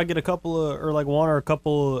intrigued if I get a couple of, or like one or a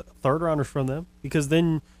couple of third rounders from them, because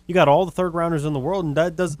then you got all the third rounders in the world,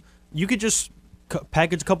 and you could just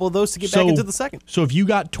package a couple of those to get back into the second. So if you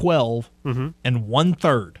got 12 and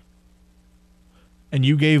 1/3, and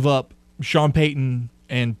you gave up Sean Payton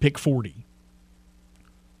and pick 40,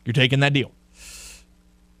 you're taking that deal.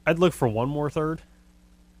 I'd look for one more third.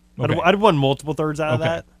 Okay. I'd want multiple thirds out of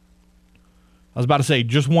that. I was about to say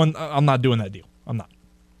just one. I'm not doing that deal. I'm not.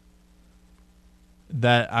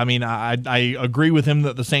 I agree with him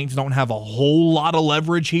that the Saints don't have a whole lot of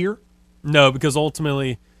leverage here. No, because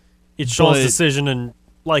ultimately it's Sean's decision, and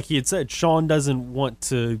like he had said, Sean doesn't want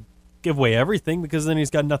to give away everything because then he's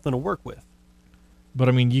got nothing to work with. But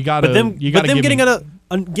I mean, you got to. Them getting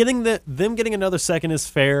another second is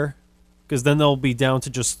fair, because then they'll be down to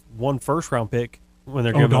just one first round pick when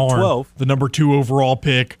they're giving up 12. The number 2 overall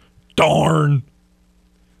pick. Darn.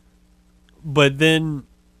 But then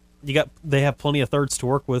they have plenty of thirds to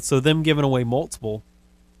work with, so them giving away multiple,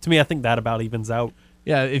 to me, I think that about evens out.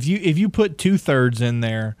 Yeah, if you put 2/3 in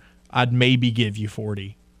there, I'd maybe give you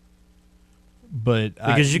 40. But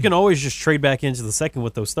because you can always just trade back into the second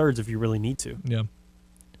with those thirds if you really need to. Yeah,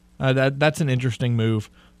 that's an interesting move.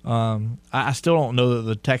 I still don't know that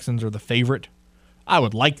the Texans are the favorite. I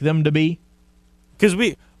would like them to be, because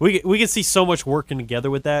we can see so much working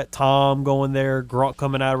together with that. Tom going there, Gronk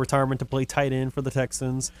coming out of retirement to play tight end for the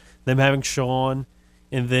Texans, them having Sean,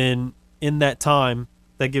 and then in that time,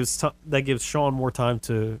 that gives Sean more time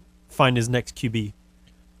to find his next QB.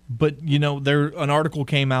 But an article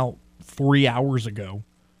came out 3 hours ago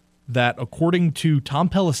that, according to Tom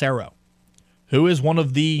Pelissero, who is one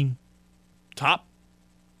of the top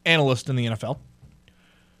analysts in the NFL,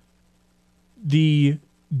 the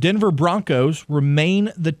Denver Broncos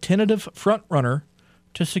remain the tentative frontrunner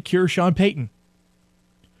to secure Sean Payton.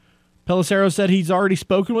 Pelissero said he's already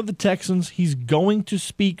spoken with the Texans. He's going to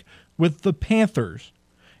speak with the Panthers.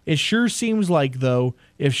 It sure seems like, though,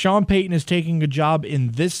 if Sean Payton is taking a job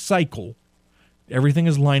in this cycle, everything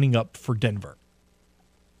is lining up for Denver.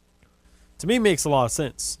 To me, it makes a lot of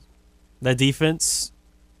sense. That defense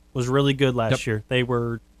was really good last year. They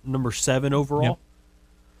were number 7 overall. Yep.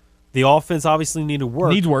 The offense obviously needs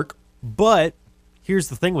work. But here's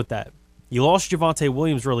the thing with that. You lost Javonte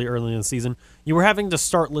Williams really early in the season. You were having to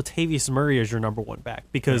start Latavius Murray as your number 1 back,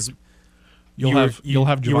 because you'll have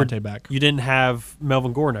Javonte back. You didn't have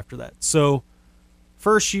Melvin Gordon after that. So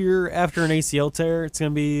first year after an ACL tear, it's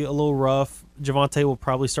going to be a little rough. Javonte will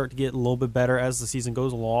probably start to get a little bit better as the season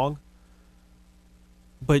goes along.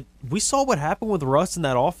 But we saw what happened with Russ in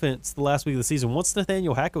that offense the last week of the season. Once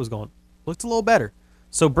Nathaniel Hackett was gone, looked a little better.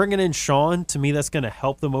 So bringing in Sean, to me, that's going to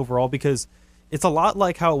help them overall because it's a lot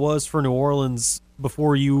like how it was for New Orleans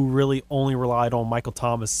before you really only relied on Michael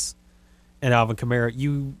Thomas and Alvin Kamara.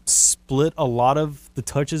 You split a lot of the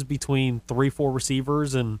touches between 3-4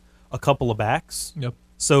 receivers and a couple of backs. Yep.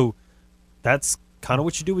 So that's kind of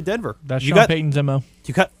what you do with Denver. That's Sean Payton's MO.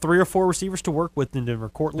 You got 3 or 4 receivers to work with in Denver.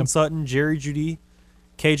 Cortland Sutton, Jerry Jeudy,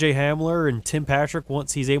 KJ Hamler, and Tim Patrick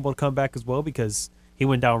once he's able to come back as well because he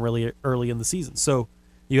went down really early in the season. So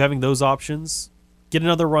you having those options, get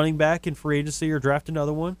another running back in free agency or draft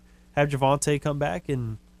another one, have Javonte come back,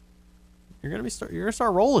 and you're gonna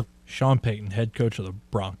start rolling. Sean Payton, head coach of the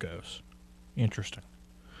Broncos. Interesting.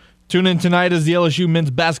 Tune in tonight as the LSU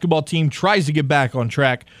men's basketball team tries to get back on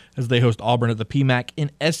track as they host Auburn at the PMAC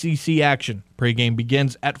in SEC action. Pre-game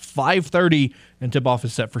begins at 5:30 and tip-off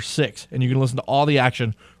is set for 6. And you can listen to all the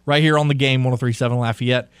action right here on the game, 103.7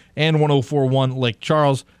 Lafayette and 104.1 Lake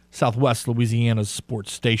Charles, Southwest Louisiana's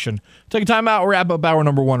sports station. Take a time out. We'll wrap up hour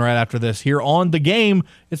number 1 right after this. Here on the game,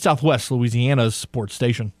 it's Southwest Louisiana's sports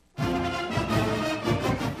station.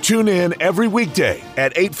 Tune in every weekday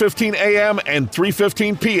at 8:15 a.m. and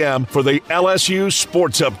 3:15 p.m. for the LSU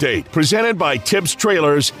Sports Update, presented by Tibbs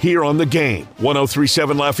Trailers here on the game.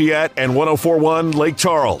 103.7 Lafayette and 104.1 Lake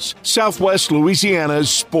Charles, Southwest Louisiana's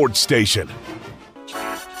sports station.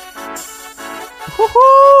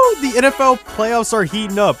 Woohoo! The NFL playoffs are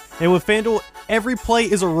heating up, and with FanDuel, every play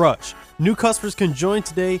is a rush. New customers can join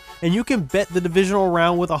today, and you can bet the divisional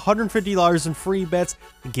round with $150 in free bets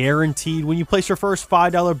guaranteed when you place your first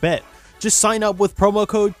 $5 bet. Just sign up with promo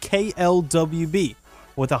code KLWB.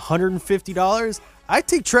 With $150, I'd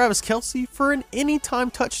take Travis Kelce for an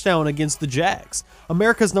anytime touchdown against the Jags.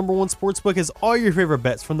 America's #1 sportsbook has all your favorite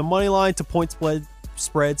bets, from the money line to point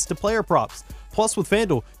spreads to player props. Plus, with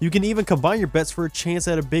FanDuel, you can even combine your bets for a chance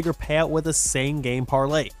at a bigger payout with a same-game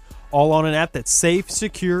parlay. All on an app that's safe,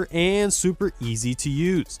 secure, and super easy to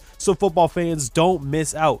use. So football fans, don't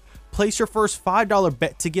miss out. Place your first $5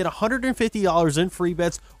 bet to get $150 in free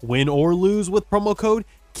bets, win or lose, with promo code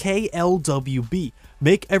KLWB.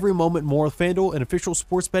 Make every moment more with FanDuel, an official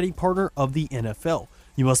sports betting partner of the NFL.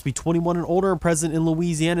 You must be 21 and older and present in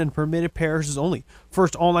Louisiana and permitted parishes only.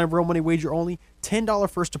 First online real money wager only. $10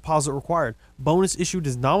 first deposit required. Bonus issued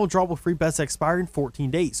is nominal drawable free bets that expire in 14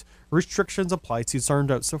 days. Restrictions apply.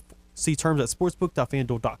 See terms at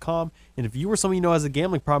sportsbook.fanduel.com. And if you or someone you know has a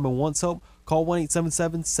gambling problem and wants help, call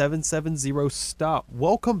 1-877-770-STOP.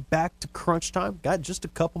 Welcome back to Crunch Time. Got just a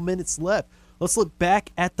couple minutes left. Let's look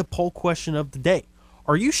back at the poll question of the day.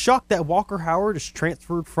 Are you shocked that Walker Howard is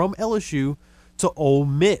transferred from LSU to Ole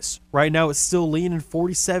Miss? Right now it's still leaning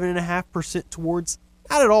 47.5% towards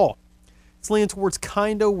not at all. It's leaning towards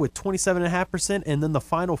kinda with 27.5%, and then the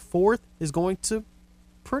final fourth is going to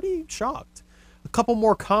pretty shocked. A couple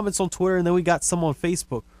more comments on Twitter, and then we got some on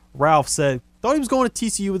Facebook. Ralph said, thought he was going to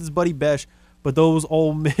TCU with his buddy Besh, but those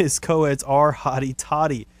Ole Miss co-eds are hotty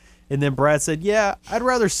toddy. And then Brad said, yeah, I'd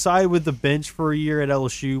rather side with the bench for a year at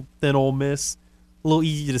LSU than Ole Miss. A little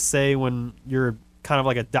easy to say when you're kind of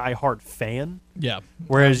like a diehard fan. Yeah.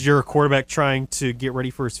 Whereas you're a quarterback trying to get ready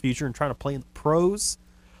for his future and trying to play in the pros.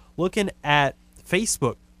 Looking at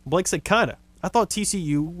Facebook, Blake said, kinda. I thought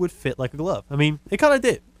TCU would fit like a glove. I mean, it kind of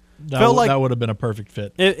did. That would have been a perfect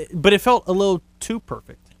fit. But it felt a little too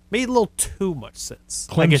perfect. Made a little too much sense,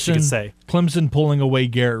 I guess you could say. Clemson pulling away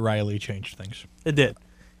Garrett Riley changed things. It did.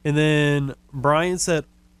 And then Brian said,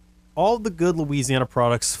 all the good Louisiana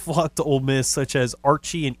products flock to Ole Miss, such as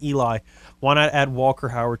Archie and Eli. Why not add Walker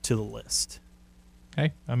Howard to the list?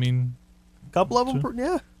 Hey, I mean, a couple of them,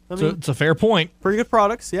 yeah. I mean, it's a fair point. Pretty good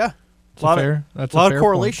products, yeah. That's a lot of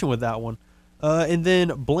correlation with that one. And then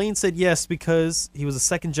Blaine said yes because he was a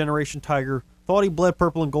second-generation Tiger, thought he bled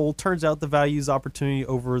purple and gold. Turns out the values opportunity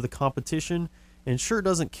over the competition, and sure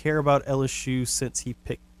doesn't care about LSU since he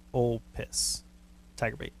picked Ole Piss.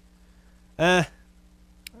 Tiger bait. I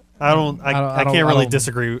can't really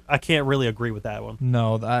disagree. I can't really agree with that one.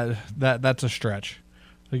 No, that's a stretch.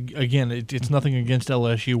 Again, it's nothing against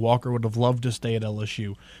LSU. Walker would have loved to stay at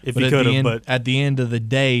LSU. If he could have, but at the end of the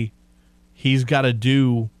day, he's got to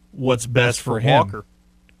do what's best for him. Walker.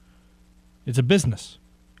 It's a business.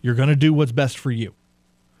 You're going to do what's best for you.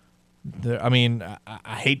 I mean,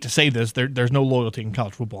 I hate to say this. There's no loyalty in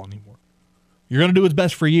college football anymore. You're going to do what's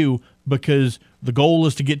best for you because the goal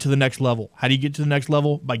is to get to the next level. How do you get to the next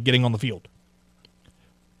level? By getting on the field.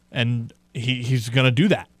 And he's going to do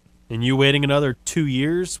that. And you waiting another 2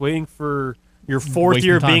 years, waiting for your fourth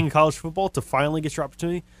year of being in college football to finally get your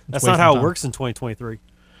opportunity? That's not how it works in 2023.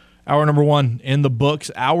 Hour number 1 in the books.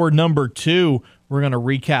 Hour number 2, We're going to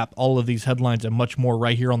recap all of these headlines and much more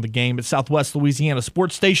right here on The Game at Southwest Louisiana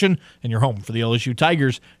Sports Station and your home for the LSU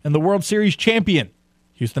Tigers and the World Series champion,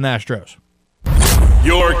 Houston Astros.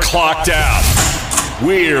 You're clocked out.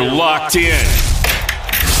 We're locked in.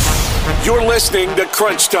 You're listening to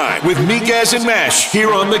Crunch Time with Miguez and Mash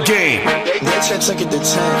here on The Game.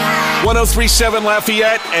 103.7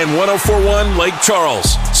 Lafayette and 104.1 Lake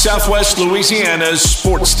Charles, Southwest Louisiana's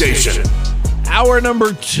sports station. Hour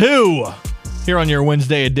number 2 here on your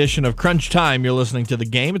Wednesday edition of Crunch Time. You're listening to The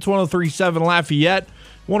Game. It's 103.7 Lafayette,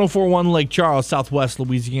 104.1 Lake Charles, Southwest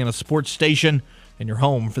Louisiana sports station, and your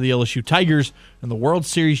home for the LSU Tigers and the World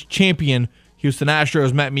Series champion, Houston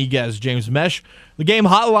Astros. Matt Miguez, James Mesh. The Game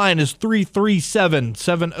hotline is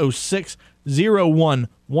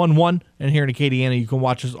 337-706-0111. And here in Acadiana, you can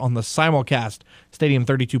watch us on the simulcast, Stadium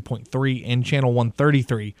 32.3 and Channel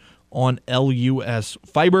 133 on LUS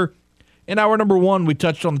Fiber. In hour number 1, we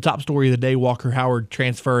touched on the top story of the day, Walker Howard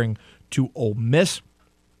transferring to Ole Miss.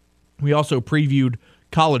 We also previewed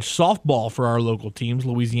college softball for our local teams,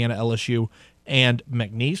 Louisiana, LSU, and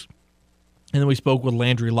McNeese. And then we spoke with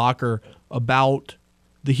Landry Locker about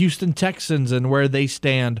the Houston Texans and where they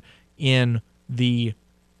stand in the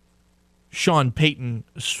Sean Payton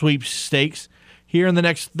sweepstakes. Here in the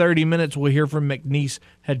next 30 minutes, we'll hear from McNeese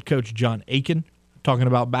head coach John Aiken, talking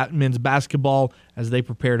about men's basketball as they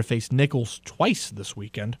prepare to face Nichols twice this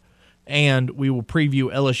weekend. And we will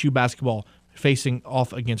preview LSU basketball facing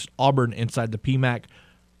off against Auburn inside the PMAC.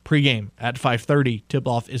 Pregame at 5:30.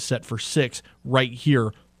 Tip-off is set for 6 right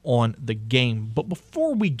here on The Game. But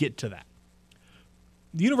before we get to that,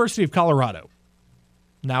 the University of Colorado,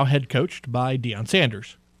 now head coached by Deion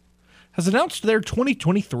Sanders, has announced their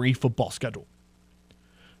 2023 football schedule.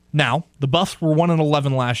 Now, the Buffs were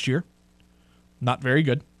 1-11 last year. Not very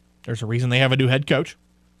good. There's a reason they have a new head coach.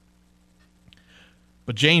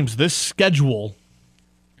 But James, this schedule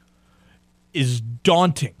is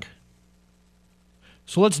daunting.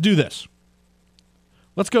 So let's do this.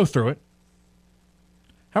 Let's go through it.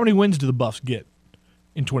 How many wins do the Buffs get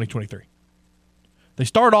in 2023? They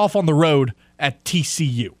start off on the road at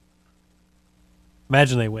TCU.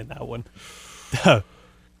 Imagine they win that one.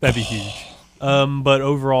 That'd be huge. But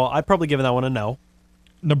overall, I'd probably give that one a no.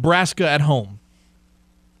 Nebraska at home.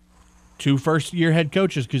 2 first-year head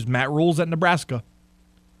coaches because Matt Rule's at Nebraska.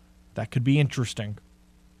 That could be interesting.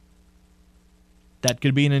 That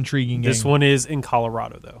could be an intriguing game. This one is in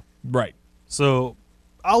Colorado, though. Right. So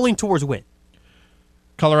I'll lean towards win.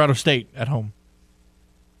 Colorado State at home.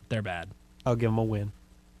 They're bad. I'll give them a win.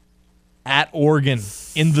 At Oregon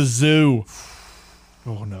in the zoo.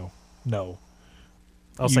 Oh, no. No.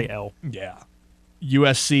 I'll say L. Yeah.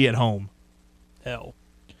 USC at home. L.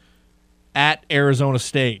 At Arizona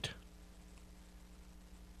State.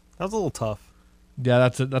 That was a little tough. Yeah,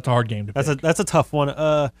 that's a hard game to pick. That's a tough one.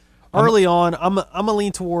 Early on, I'm gonna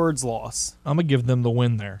lean towards loss. I'm gonna give them the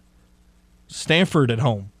win there. Stanford at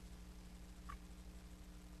home.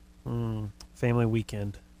 Family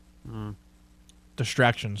weekend.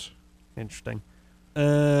 Distractions. Interesting.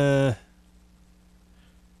 That's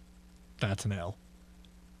an L.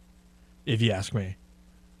 If you ask me.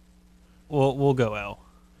 We'll go L.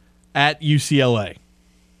 At UCLA.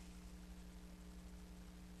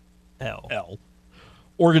 L.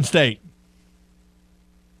 Oregon State.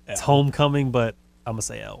 It's homecoming, but I'm gonna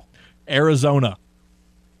say L. Arizona.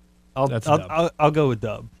 I'll go with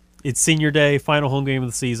dub. It's senior day, final home game of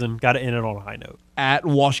the season. Got to end it on a high note. At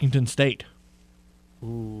Washington State.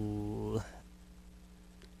 Ooh.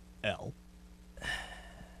 L.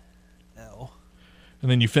 L. And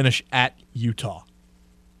then you finish at Utah.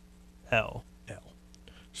 L.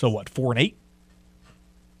 So what, 4-8?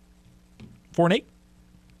 4-8?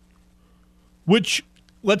 Which,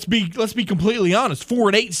 let's be completely honest,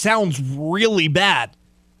 4-8 sounds really bad.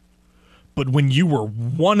 But when you were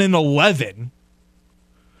 1-11,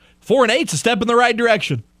 4-8's a step in the right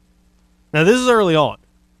direction. Now this is early on.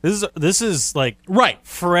 This is like right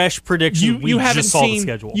fresh prediction. We haven't just saw seen the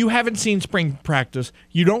schedule. You haven't seen spring practice.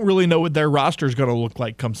 You don't really know what their roster is going to look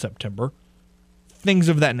like come September. Things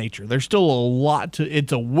of that nature. There's still a lot to.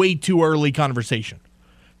 It's a way too early conversation.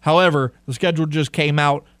 However, the schedule just came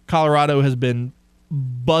out. Colorado has been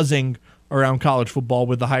buzzing around college football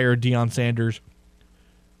with the hire of Deion Sanders.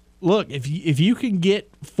 Look, if you can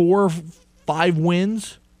get 4 or 5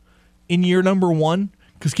 wins in year number 1,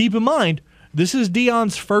 because keep in mind, this is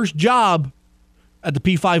Deion's first job at the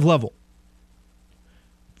P5 level.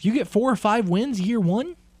 If you get 4 or 5 wins year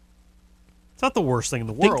 1, it's not the worst thing in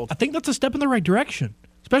the world. I think that's a step in the right direction,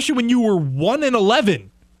 especially when you were 1-11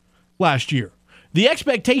 last year. The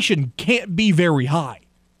expectation can't be very high.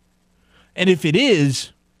 And if it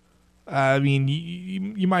is, I mean,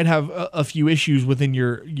 you might have a few issues within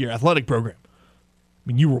your athletic program. I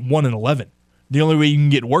mean, you were 1-11. The only way you can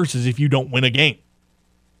get worse is if you don't win a game.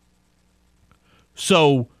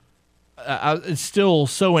 So, I'm still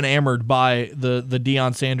so enamored by the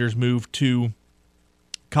Deion Sanders move to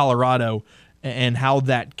Colorado and how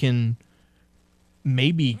that can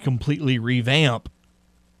maybe completely revamp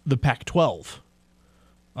the Pac-12.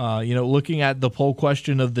 Looking at the poll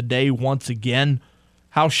question of the day once again,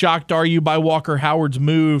 how shocked are you by Walker Howard's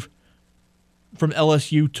move from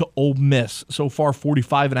LSU to Ole Miss? So far,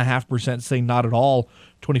 45.5% say not at all,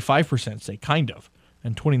 25% say kind of,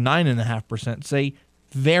 and 29.5% say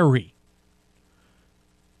very.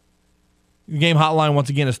 The game hotline, once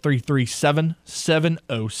again, is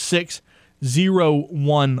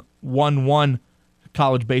 337-706-0111.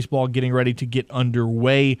 College baseball getting ready to get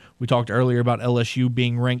underway. We talked earlier about LSU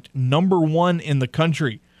being ranked number 1 in the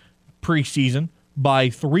country preseason by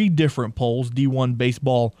 3 different polls: D1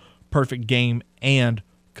 Baseball, Perfect Game, and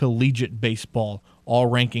Collegiate Baseball, all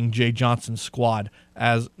ranking Jay Johnson's squad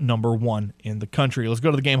as number 1 in the country. Let's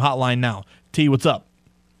go to the game hotline now. T, what's up?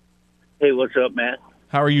 Hey, what's up, Matt?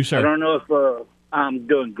 How are you, sir? I don't know if I'm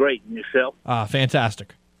doing great. And yourself?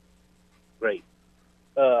 Fantastic. Great.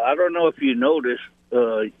 I don't know if you noticed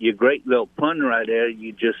your great little pun right there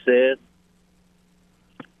you just said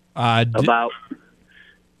about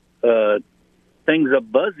things are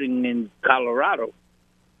buzzing in Colorado.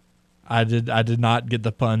 I did not get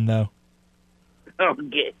the pun, though.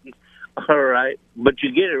 Okay. All right. But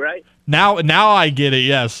you get it, right? Now I get it,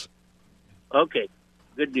 yes. Okay.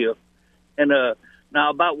 Good deal. And now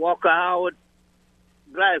about Walker Howard,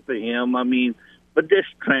 glad for him. I mean, but this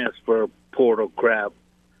transfer portal crap,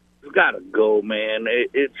 it's got to go, man.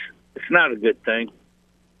 It's not a good thing.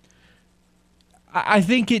 I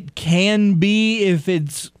think it can be if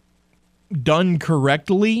it's done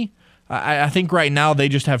correctly. I think right now they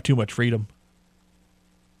just have too much freedom.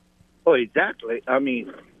 Oh, exactly. I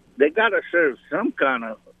mean, they got to serve some kind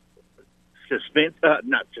of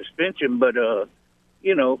not suspension, but,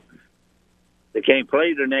 they can't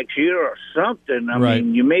play the next year or something. I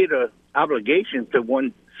mean, you made an obligation to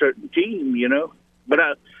one certain team, But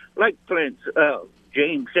like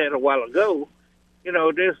James said a while ago,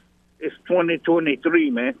 this is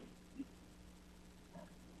 2023, man.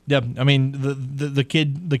 Yeah, I mean the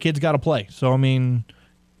kid's got to play. So I mean,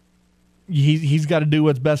 he's got to do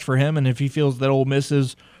what's best for him, and if he feels that Ole Miss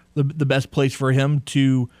is the best place for him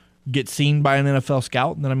to get seen by an NFL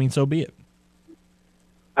scout, then I mean, so be it.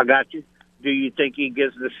 I got you. Do you think he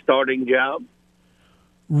gets the starting job?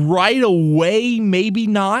 Right away, maybe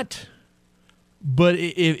not. But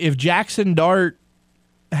if Jackson Dart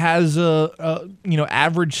has a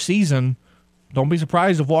average season, don't be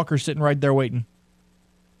surprised if Walker's sitting right there waiting.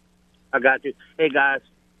 I got you. Hey guys,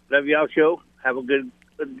 love y'all show. Have a good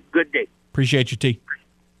day. Appreciate you, T.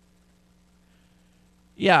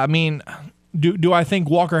 Yeah, I mean, do I think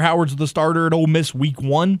Walker Howard's the starter at Ole Miss week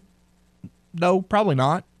 1? No, probably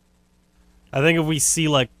not. I think if we see,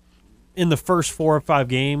 like, in the first 4 or 5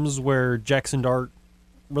 games where Jackson Dart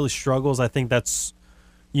really struggles, I think that's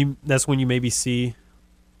when you maybe see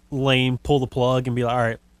Lane pull the plug and be like, all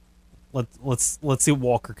right, let's see what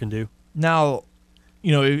Walker can do. Now,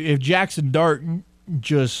 if Jackson Dart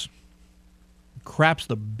just craps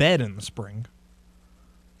the bed in the spring,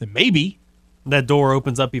 then maybe that door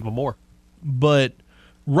opens up even more. But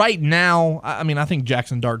right now, I mean, I think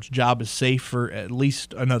Jackson Dart's job is safe for at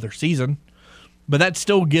least another season. But that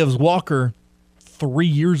still gives Walker 3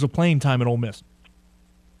 years of playing time at Ole Miss.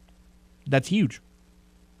 That's huge.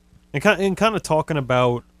 And kind of talking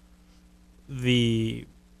about the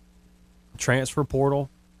transfer portal,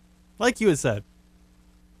 like you had said,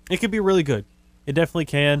 it could be really good. It definitely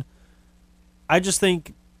can. I just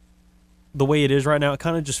think the way it is right now, it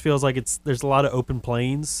kind of just feels like there's a lot of open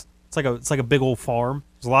plains. It's like a big old farm.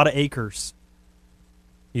 There's a lot of acres.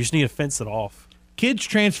 You just need to fence it off. Kids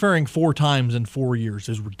transferring 4 times in 4 years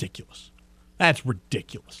is ridiculous. That's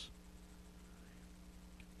ridiculous.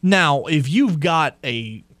 Now, if you've got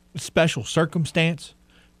a special circumstance,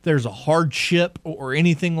 there's a hardship or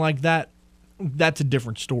anything like that, that's a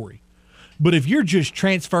different story. But if you're just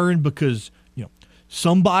transferring because,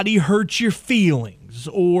 somebody hurt your feelings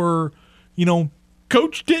or,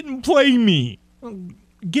 coach didn't play me,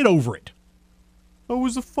 get over it. I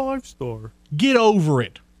was a 5-star. Get over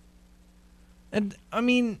it. And, I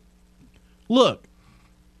mean, look,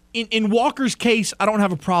 in Walker's case, I don't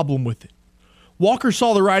have a problem with it. Walker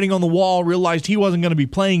saw the writing on the wall, realized he wasn't going to be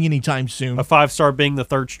playing anytime soon. A 5-star being the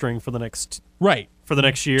 3rd string for the next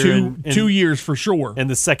year. 2 years for sure. And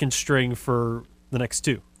the 2nd string for the next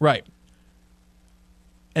 2. Right.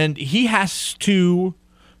 And he has to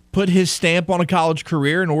put his stamp on a college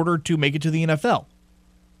career in order to make it to the NFL.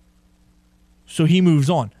 So he moves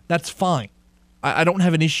on. That's fine. I don't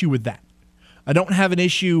have an issue with that. I don't have an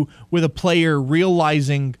issue with a player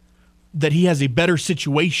realizing that he has a better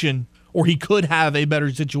situation, or he could have a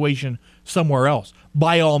better situation somewhere else.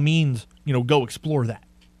 By all means, go explore that.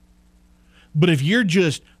 But if you're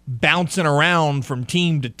just bouncing around from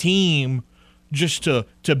team to team just to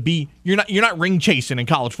be, you're not ring chasing in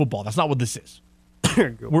college football. That's not what this is.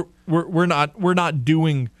 We're not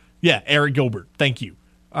doing. Yeah, Eric Gilbert. Thank you.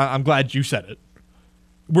 I'm glad you said it.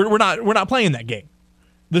 We're not playing that game.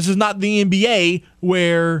 This is not the NBA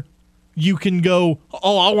where you can go,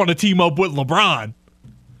 oh, I want to team up with LeBron.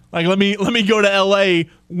 Like, let me go to LA,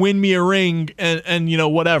 win me a ring,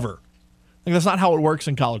 and whatever. Like, that's not how it works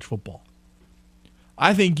in college football.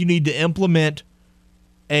 I think you need to implement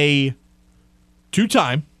a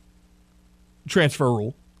 2-time transfer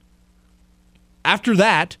rule. After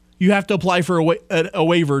that, you have to apply for a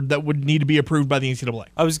waiver that would need to be approved by the NCAA.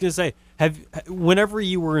 I was going to say, whenever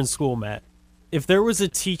you were in school, Matt, if there was a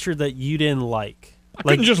teacher that you didn't like, I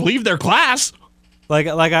couldn't just leave their class.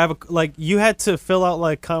 You had to fill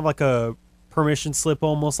out kind of a permission slip,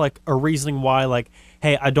 almost like a reasoning why,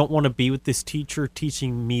 hey, I don't want to be with this teacher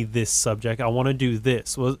teaching me this subject. I want to do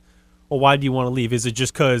this. Well, why do you want to leave? Is it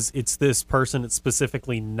just because it's this person? It's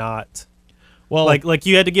specifically not. Well, like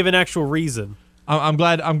you had to give an actual reason. I'm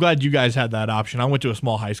glad you guys had that option. I went to a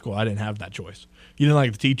small high school. I didn't have that choice. You didn't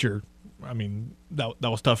like the teacher. I mean, that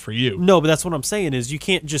was tough for you. No, but that's what I'm saying is you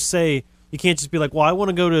can't just be like, well, I want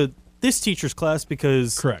to go to this teacher's class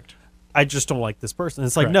because correct. I just don't like this person.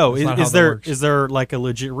 It's correct. Like, no, is there like a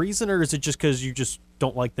legit reason, or is it just because you just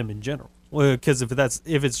don't like them in general? Well, because if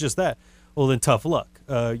it's just that, well, then tough luck.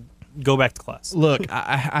 Go back to class. Look,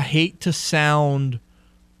 I hate to sound,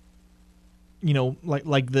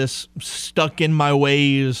 like this stuck in my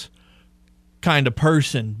ways kind of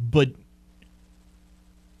person, but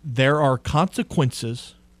there are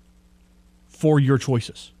consequences for your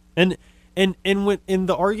choices. And when in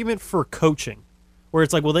the argument for coaching, where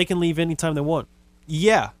it's like, well, they can leave anytime they want.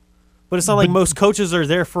 Yeah, but it's not like most coaches are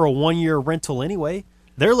there for a 1-year rental anyway.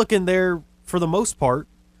 They're looking there, for the most part,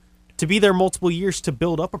 to be there multiple years to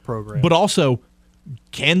build up a program. But also,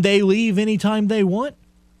 can they leave anytime they want?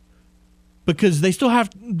 Because they still have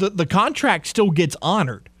the contract still gets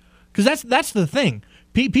honored. Because that's the thing.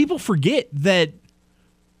 People forget that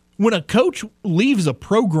when a coach leaves a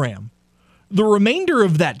program, the remainder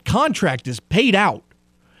of that contract is paid out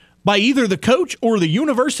by either the coach or the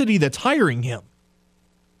university that's hiring him.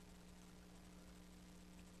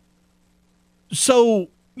 So,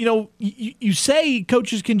 you say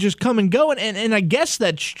coaches can just come and go, and I guess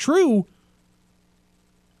that's true,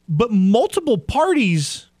 but multiple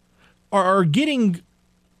parties are getting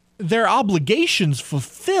their obligations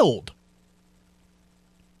fulfilled.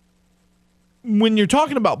 When you're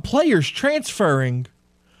talking about players transferring,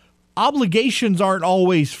 obligations aren't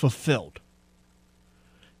always fulfilled.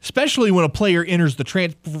 Especially when a player enters the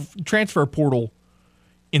transfer portal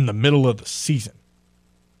in the middle of the season.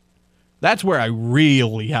 That's where I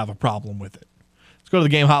really have a problem with it. Let's go to the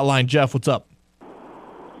game hotline. Jeff, what's up?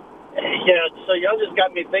 Yeah, so y'all just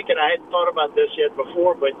got me thinking. I hadn't thought about this yet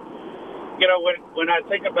before, but when I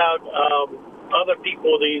think about other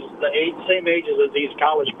people, same ages as these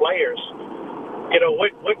college players,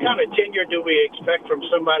 what kind of tenure do we expect from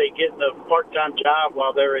somebody getting a part-time job while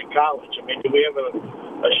they're in college? I mean, do we have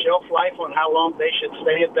a shelf life on how long they should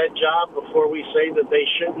stay at that job before we say that they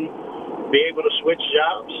shouldn't be able to switch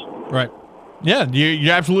jobs? Right. Yeah,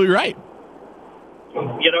 you're absolutely right.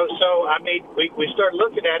 So, I mean, we start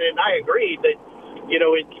looking at it, and I agree that,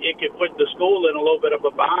 it could put the school in a little bit of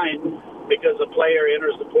a bind because a player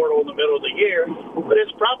enters the portal in the middle of the year, but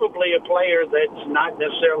it's probably a player that's not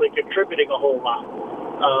necessarily contributing a whole lot.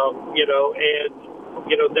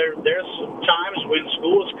 There's times when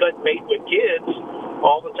schools cut bait with kids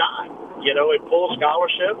all the time. It pulls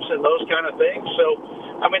scholarships and those kind of things. So,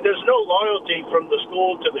 I mean, there's no loyalty from the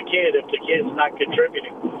school to the kid if the kid's not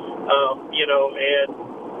contributing.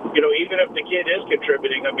 Even if the kid is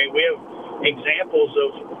contributing, I mean, we have examples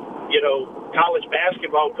of, college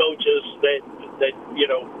basketball coaches that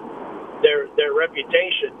their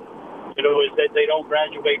reputation, is that they don't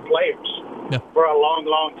graduate players for a long,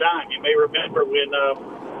 long time. You may remember when,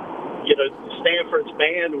 Stanford's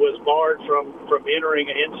band was barred from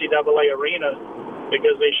entering an NCAA arena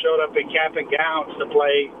because they showed up in cap and gowns to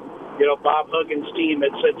play, Bob Huggins' team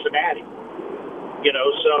at Cincinnati.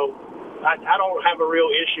 So I don't have a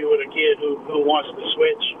real issue with a kid who wants to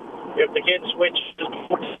switch. If the kid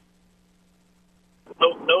switches,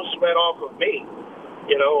 no sweat off of me.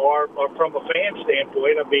 or from a fan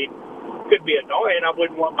standpoint, I mean, it could be annoying. I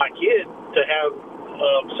wouldn't want my kid to have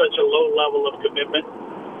such a low level of commitment,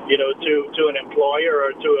 to an employer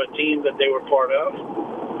or to a team that they were part of.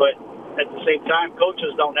 But at the same time,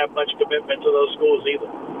 coaches don't have much commitment to those schools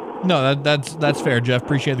either. No, that's fair, Jeff.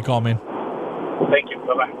 Appreciate the call, man. Thank you.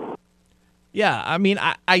 Bye-bye. Yeah, I mean,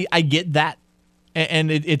 I get that,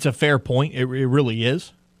 and it's a fair point. It really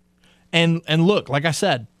is. And look, like I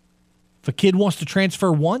said, if a kid wants to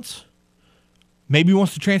transfer once, maybe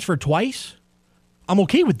wants to transfer twice, I'm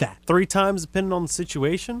okay with that. 3 times, depending on the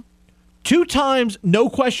situation? 2 times, no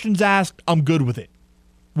questions asked, I'm good with it.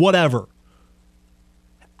 Whatever.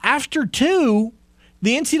 After 2,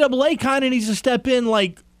 the NCAA kind of needs to step in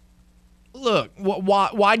like, look,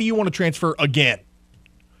 why do you want to transfer again?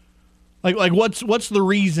 Like what's the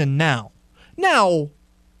reason now? Now,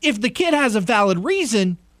 if the kid has a valid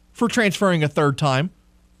reason for transferring a 3rd time,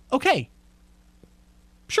 okay.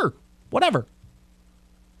 Sure, whatever.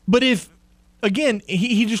 But if, again,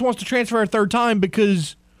 he just wants to transfer a 3rd time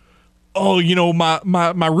because,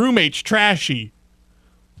 my roommate's trashy.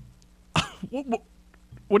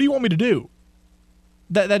 What do you want me to do?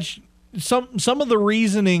 That's some of the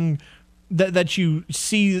reasoning that you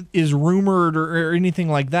see is rumored or anything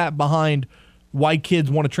like that behind why kids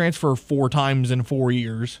want to transfer 4 times in 4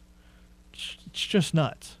 years. It's just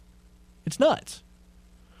nuts. It's nuts.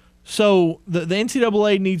 So the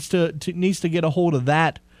NCAA needs to get a hold of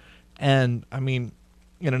that, and I mean,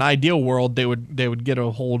 in an ideal world, they would get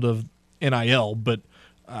a hold of NIL, but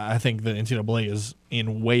I think the NCAA is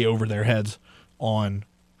in way over their heads on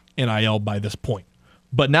NIL by this point.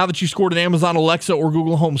 But now that you scored an Amazon Alexa or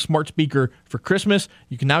Google Home smart speaker for Christmas,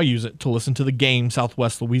 you can now use it to listen to the game,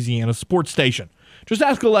 Southwest Louisiana Sports Station. Just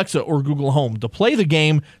ask Alexa or Google Home to play the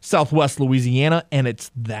game, Southwest Louisiana, and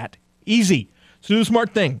it's that easy. So do the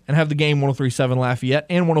smart thing and have the game 103.7 Lafayette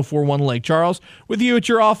and 104.1 Lake Charles with you at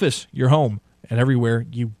your office, your home, and everywhere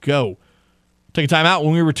you go. Take a time out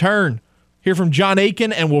when we return. Hear from John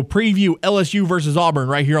Aiken, and we'll preview LSU versus Auburn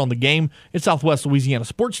right here on the game. It's Southwest Louisiana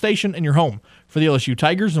Sports Station and your home for the LSU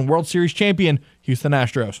Tigers and World Series champion Houston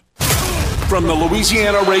Astros. From the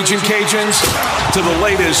Louisiana Raging Cajuns to the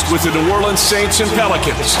latest with the New Orleans Saints and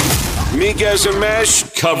Pelicans, Miguez and Mesh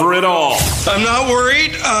cover it all. I'm not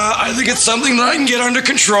worried. I think it's something that I can get under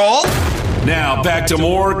control. Now back to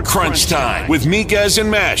more Crunch Time with Miguez and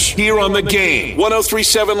Mesh here on the game.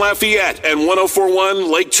 103.7 Lafayette and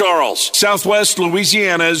 104.1 Lake Charles, Southwest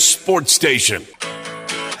Louisiana's sports station.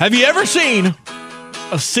 Have you ever seen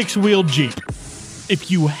a 6-wheel Jeep? If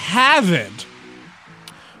you haven't,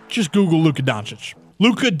 just Google Luka Doncic.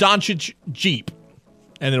 Luka Doncic Jeep,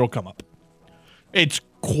 and it'll come up. It's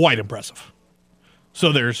quite impressive.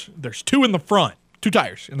 So there's 2 in the front, 2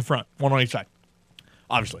 tires in the front, 1 on each side,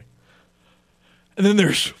 obviously. And then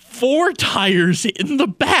there's 4 tires in the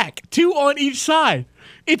back, 2 on each side.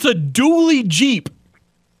 It's a dually Jeep.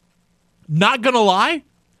 Not gonna lie,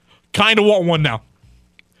 kind of want one now.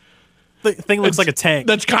 The thing looks like a tank.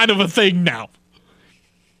 That's kind of a thing now.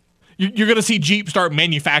 You're going to see Jeep start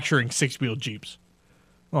manufacturing 6-wheel Jeeps.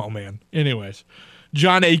 Oh, man. Anyways,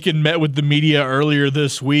 John Aiken met with the media earlier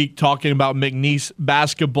this week talking about McNeese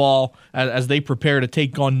basketball as they prepare to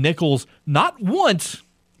take on Nichols not once,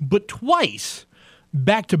 but twice,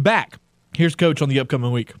 back-to-back. Here's Coach on the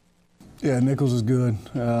upcoming week. Yeah, Nichols is good.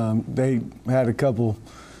 They had a couple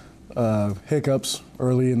hiccups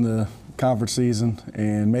early in the conference season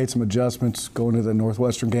and made some adjustments going to the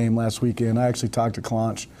Northwestern game last weekend. I actually talked to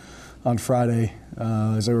Clonch on Friday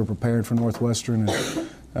as they were preparing for Northwestern,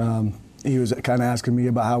 and he was kind of asking me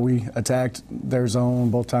about how we attacked their zone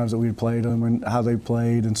both times that we played them and how they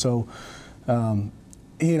played. And so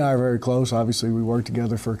he and I are very close. Obviously, we worked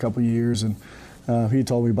together for a couple of years, and he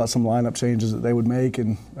told me about some lineup changes that they would make,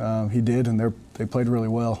 and he did, and they played really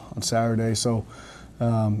well on Saturday. So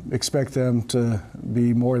expect them to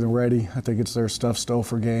be more than ready. I think it's their stuff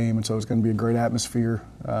Stouffer game, and so it's going to be a great atmosphere,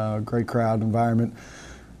 great crowd environment.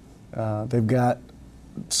 They've got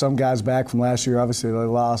some guys back from last year. Obviously, they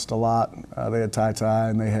lost a lot. They had Ty,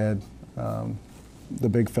 and they had the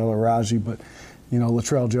big fella Raji, but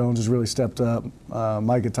Latrell Jones has really stepped up.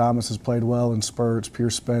 Micah Thomas has played well in spurts.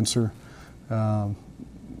 Pierce Spencer,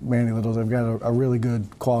 Manny Little. They've got a really good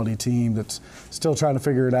quality team that's still trying to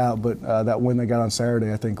figure it out, but that win they got on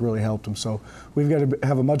Saturday, I think, really helped them. So we've got to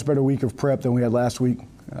have a much better week of prep than we had last week.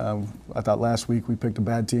 I thought last week we picked a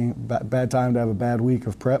bad time to have a bad week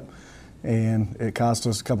of prep, and it cost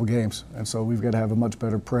us a couple games. And so we've got to have a much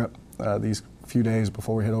better prep these few days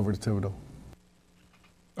before we head over to Thibodeau.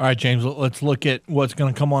 All right, James, let's look at what's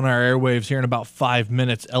going to come on our airwaves here in about 5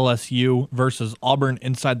 minutes. LSU versus Auburn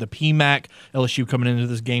inside the PMAC. LSU coming into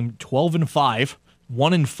this game 12-5,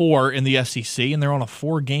 1-4 in the SEC, and they're on a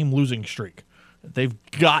 4-game losing streak. They've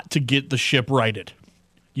got to get the ship righted.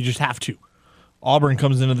 You just have to. Auburn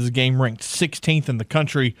comes into this game ranked 16th in the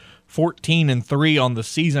country, 14-3 on the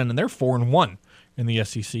season, and they're 4-1 in the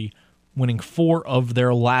SEC, winning 4 of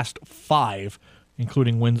their last 5,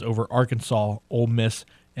 including wins over Arkansas, Ole Miss,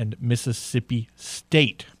 and Mississippi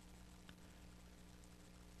State.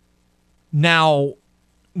 Now,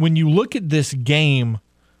 when you look at this game,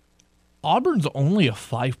 Auburn's only a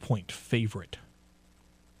 5-point favorite.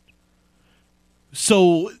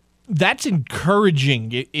 So that's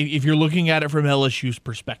encouraging if you're looking at it from LSU's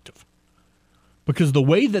perspective. Because the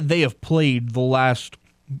way that they have played the last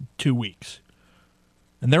 2 weeks,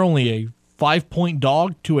 and they're only a 5-point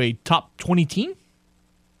dog to a top 20 team?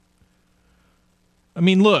 I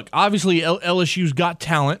mean, look, obviously LSU's got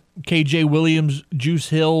talent. KJ Williams, Juice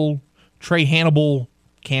Hill, Trey Hannibal,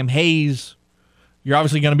 Cam Hayes. You're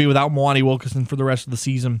obviously going to be without Mwani Wilkerson for the rest of the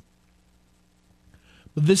season.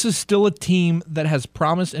 But this is still a team that has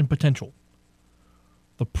promise and potential.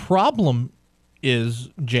 The problem is,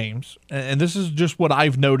 James, and this is just what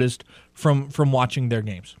I've noticed from watching their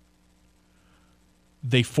games.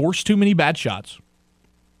 They force too many bad shots.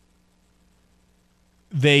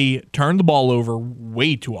 They turn the ball over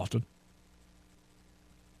way too often.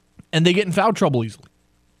 And they get in foul trouble easily.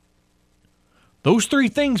 Those 3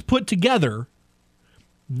 things put together,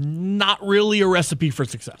 not really a recipe for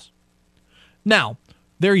success. Now,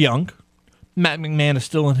 they're young. Matt McMahon is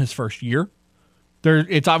still in his first year.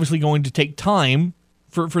 It's obviously going to take time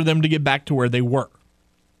for them to get back to where they were.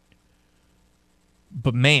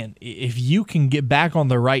 But man, if you can get back on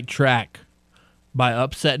the right track by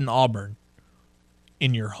upsetting Auburn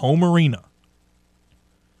in your home arena,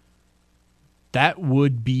 that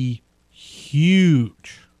would be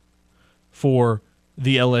huge for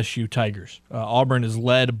the LSU Tigers. Auburn is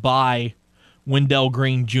led by Wendell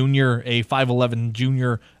Green Jr., a 5'11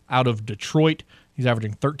 junior out of Detroit. He's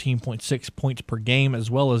averaging 13.6 points per game, as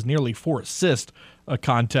well as nearly 4 assists a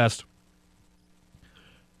contest.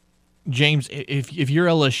 James, if you're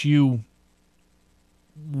LSU,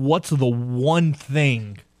 what's the one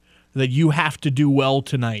thing that you have to do well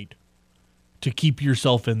tonight to keep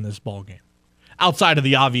yourself in this ballgame? Outside of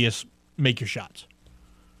the obvious, make your shots.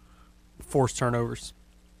 Force turnovers.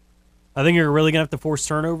 I think you're really going to have to force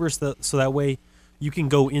turnovers so that way you can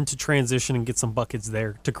go into transition and get some buckets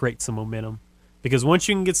there to create some momentum. Because once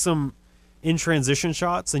you can get some in-transition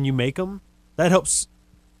shots and you make them, that helps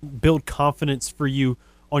build confidence for you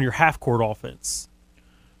on your half-court offense.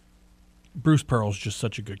 Bruce Pearl's just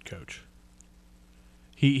such a good coach.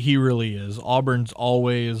 He really is. Auburn's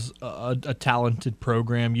always a talented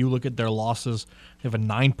program. You look at their losses. They have a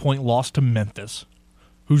 9-point loss to Memphis,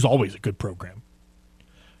 who's always a good program.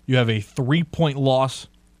 You have a 3-point loss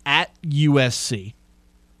at USC.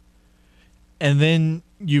 And then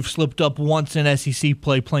you've slipped up once in SEC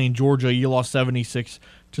play playing Georgia. You lost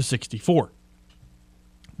 76-64.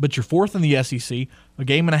 But you're 4th in the SEC, a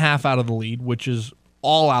game and a half out of the lead, which is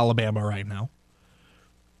all Alabama right now.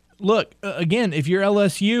 Look, again, if you're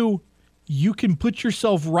LSU, you can put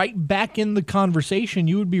yourself right back in the conversation.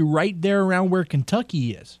 You would be right there around where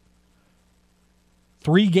Kentucky is.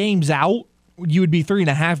 3 games out, you would be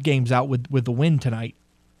 3.5 games out with the win tonight.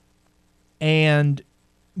 And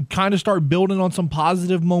kind of start building on some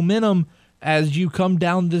positive momentum as you come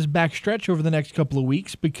down this back stretch over the next couple of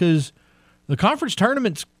weeks, because the conference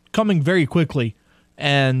tournament's coming very quickly,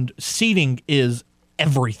 and seeding is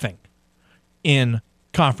everything in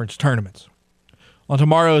conference tournaments. On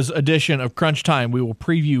tomorrow's edition of Crunch Time, we will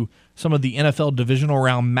preview some of the NFL divisional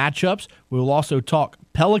round matchups. We will also talk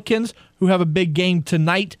Pelicans, who have a big game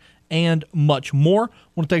tonight, and much more. I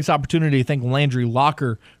want to take this opportunity to thank Landry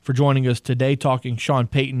Locker for joining us today, talking Sean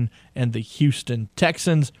Payton and the Houston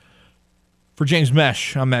Texans. For James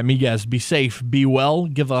Mesh, I'm Matt Miguez. Be safe, be well.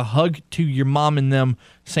 Give a hug to your mom and them.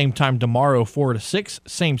 Same time tomorrow, 4 to 6.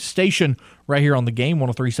 Same station right here on the game,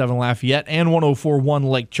 103.7 Lafayette and 104.1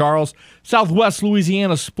 Lake Charles. Southwest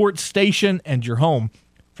Louisiana sports station, and your home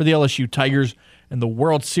for the LSU Tigers and the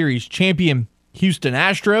World Series champion Houston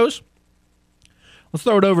Astros. Let's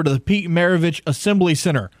throw it over to the Pete Maravich Assembly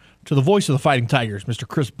Center, to the voice of the Fighting Tigers, Mr.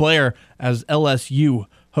 Chris Blair, as LSU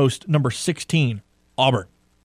host number 16, Auburn.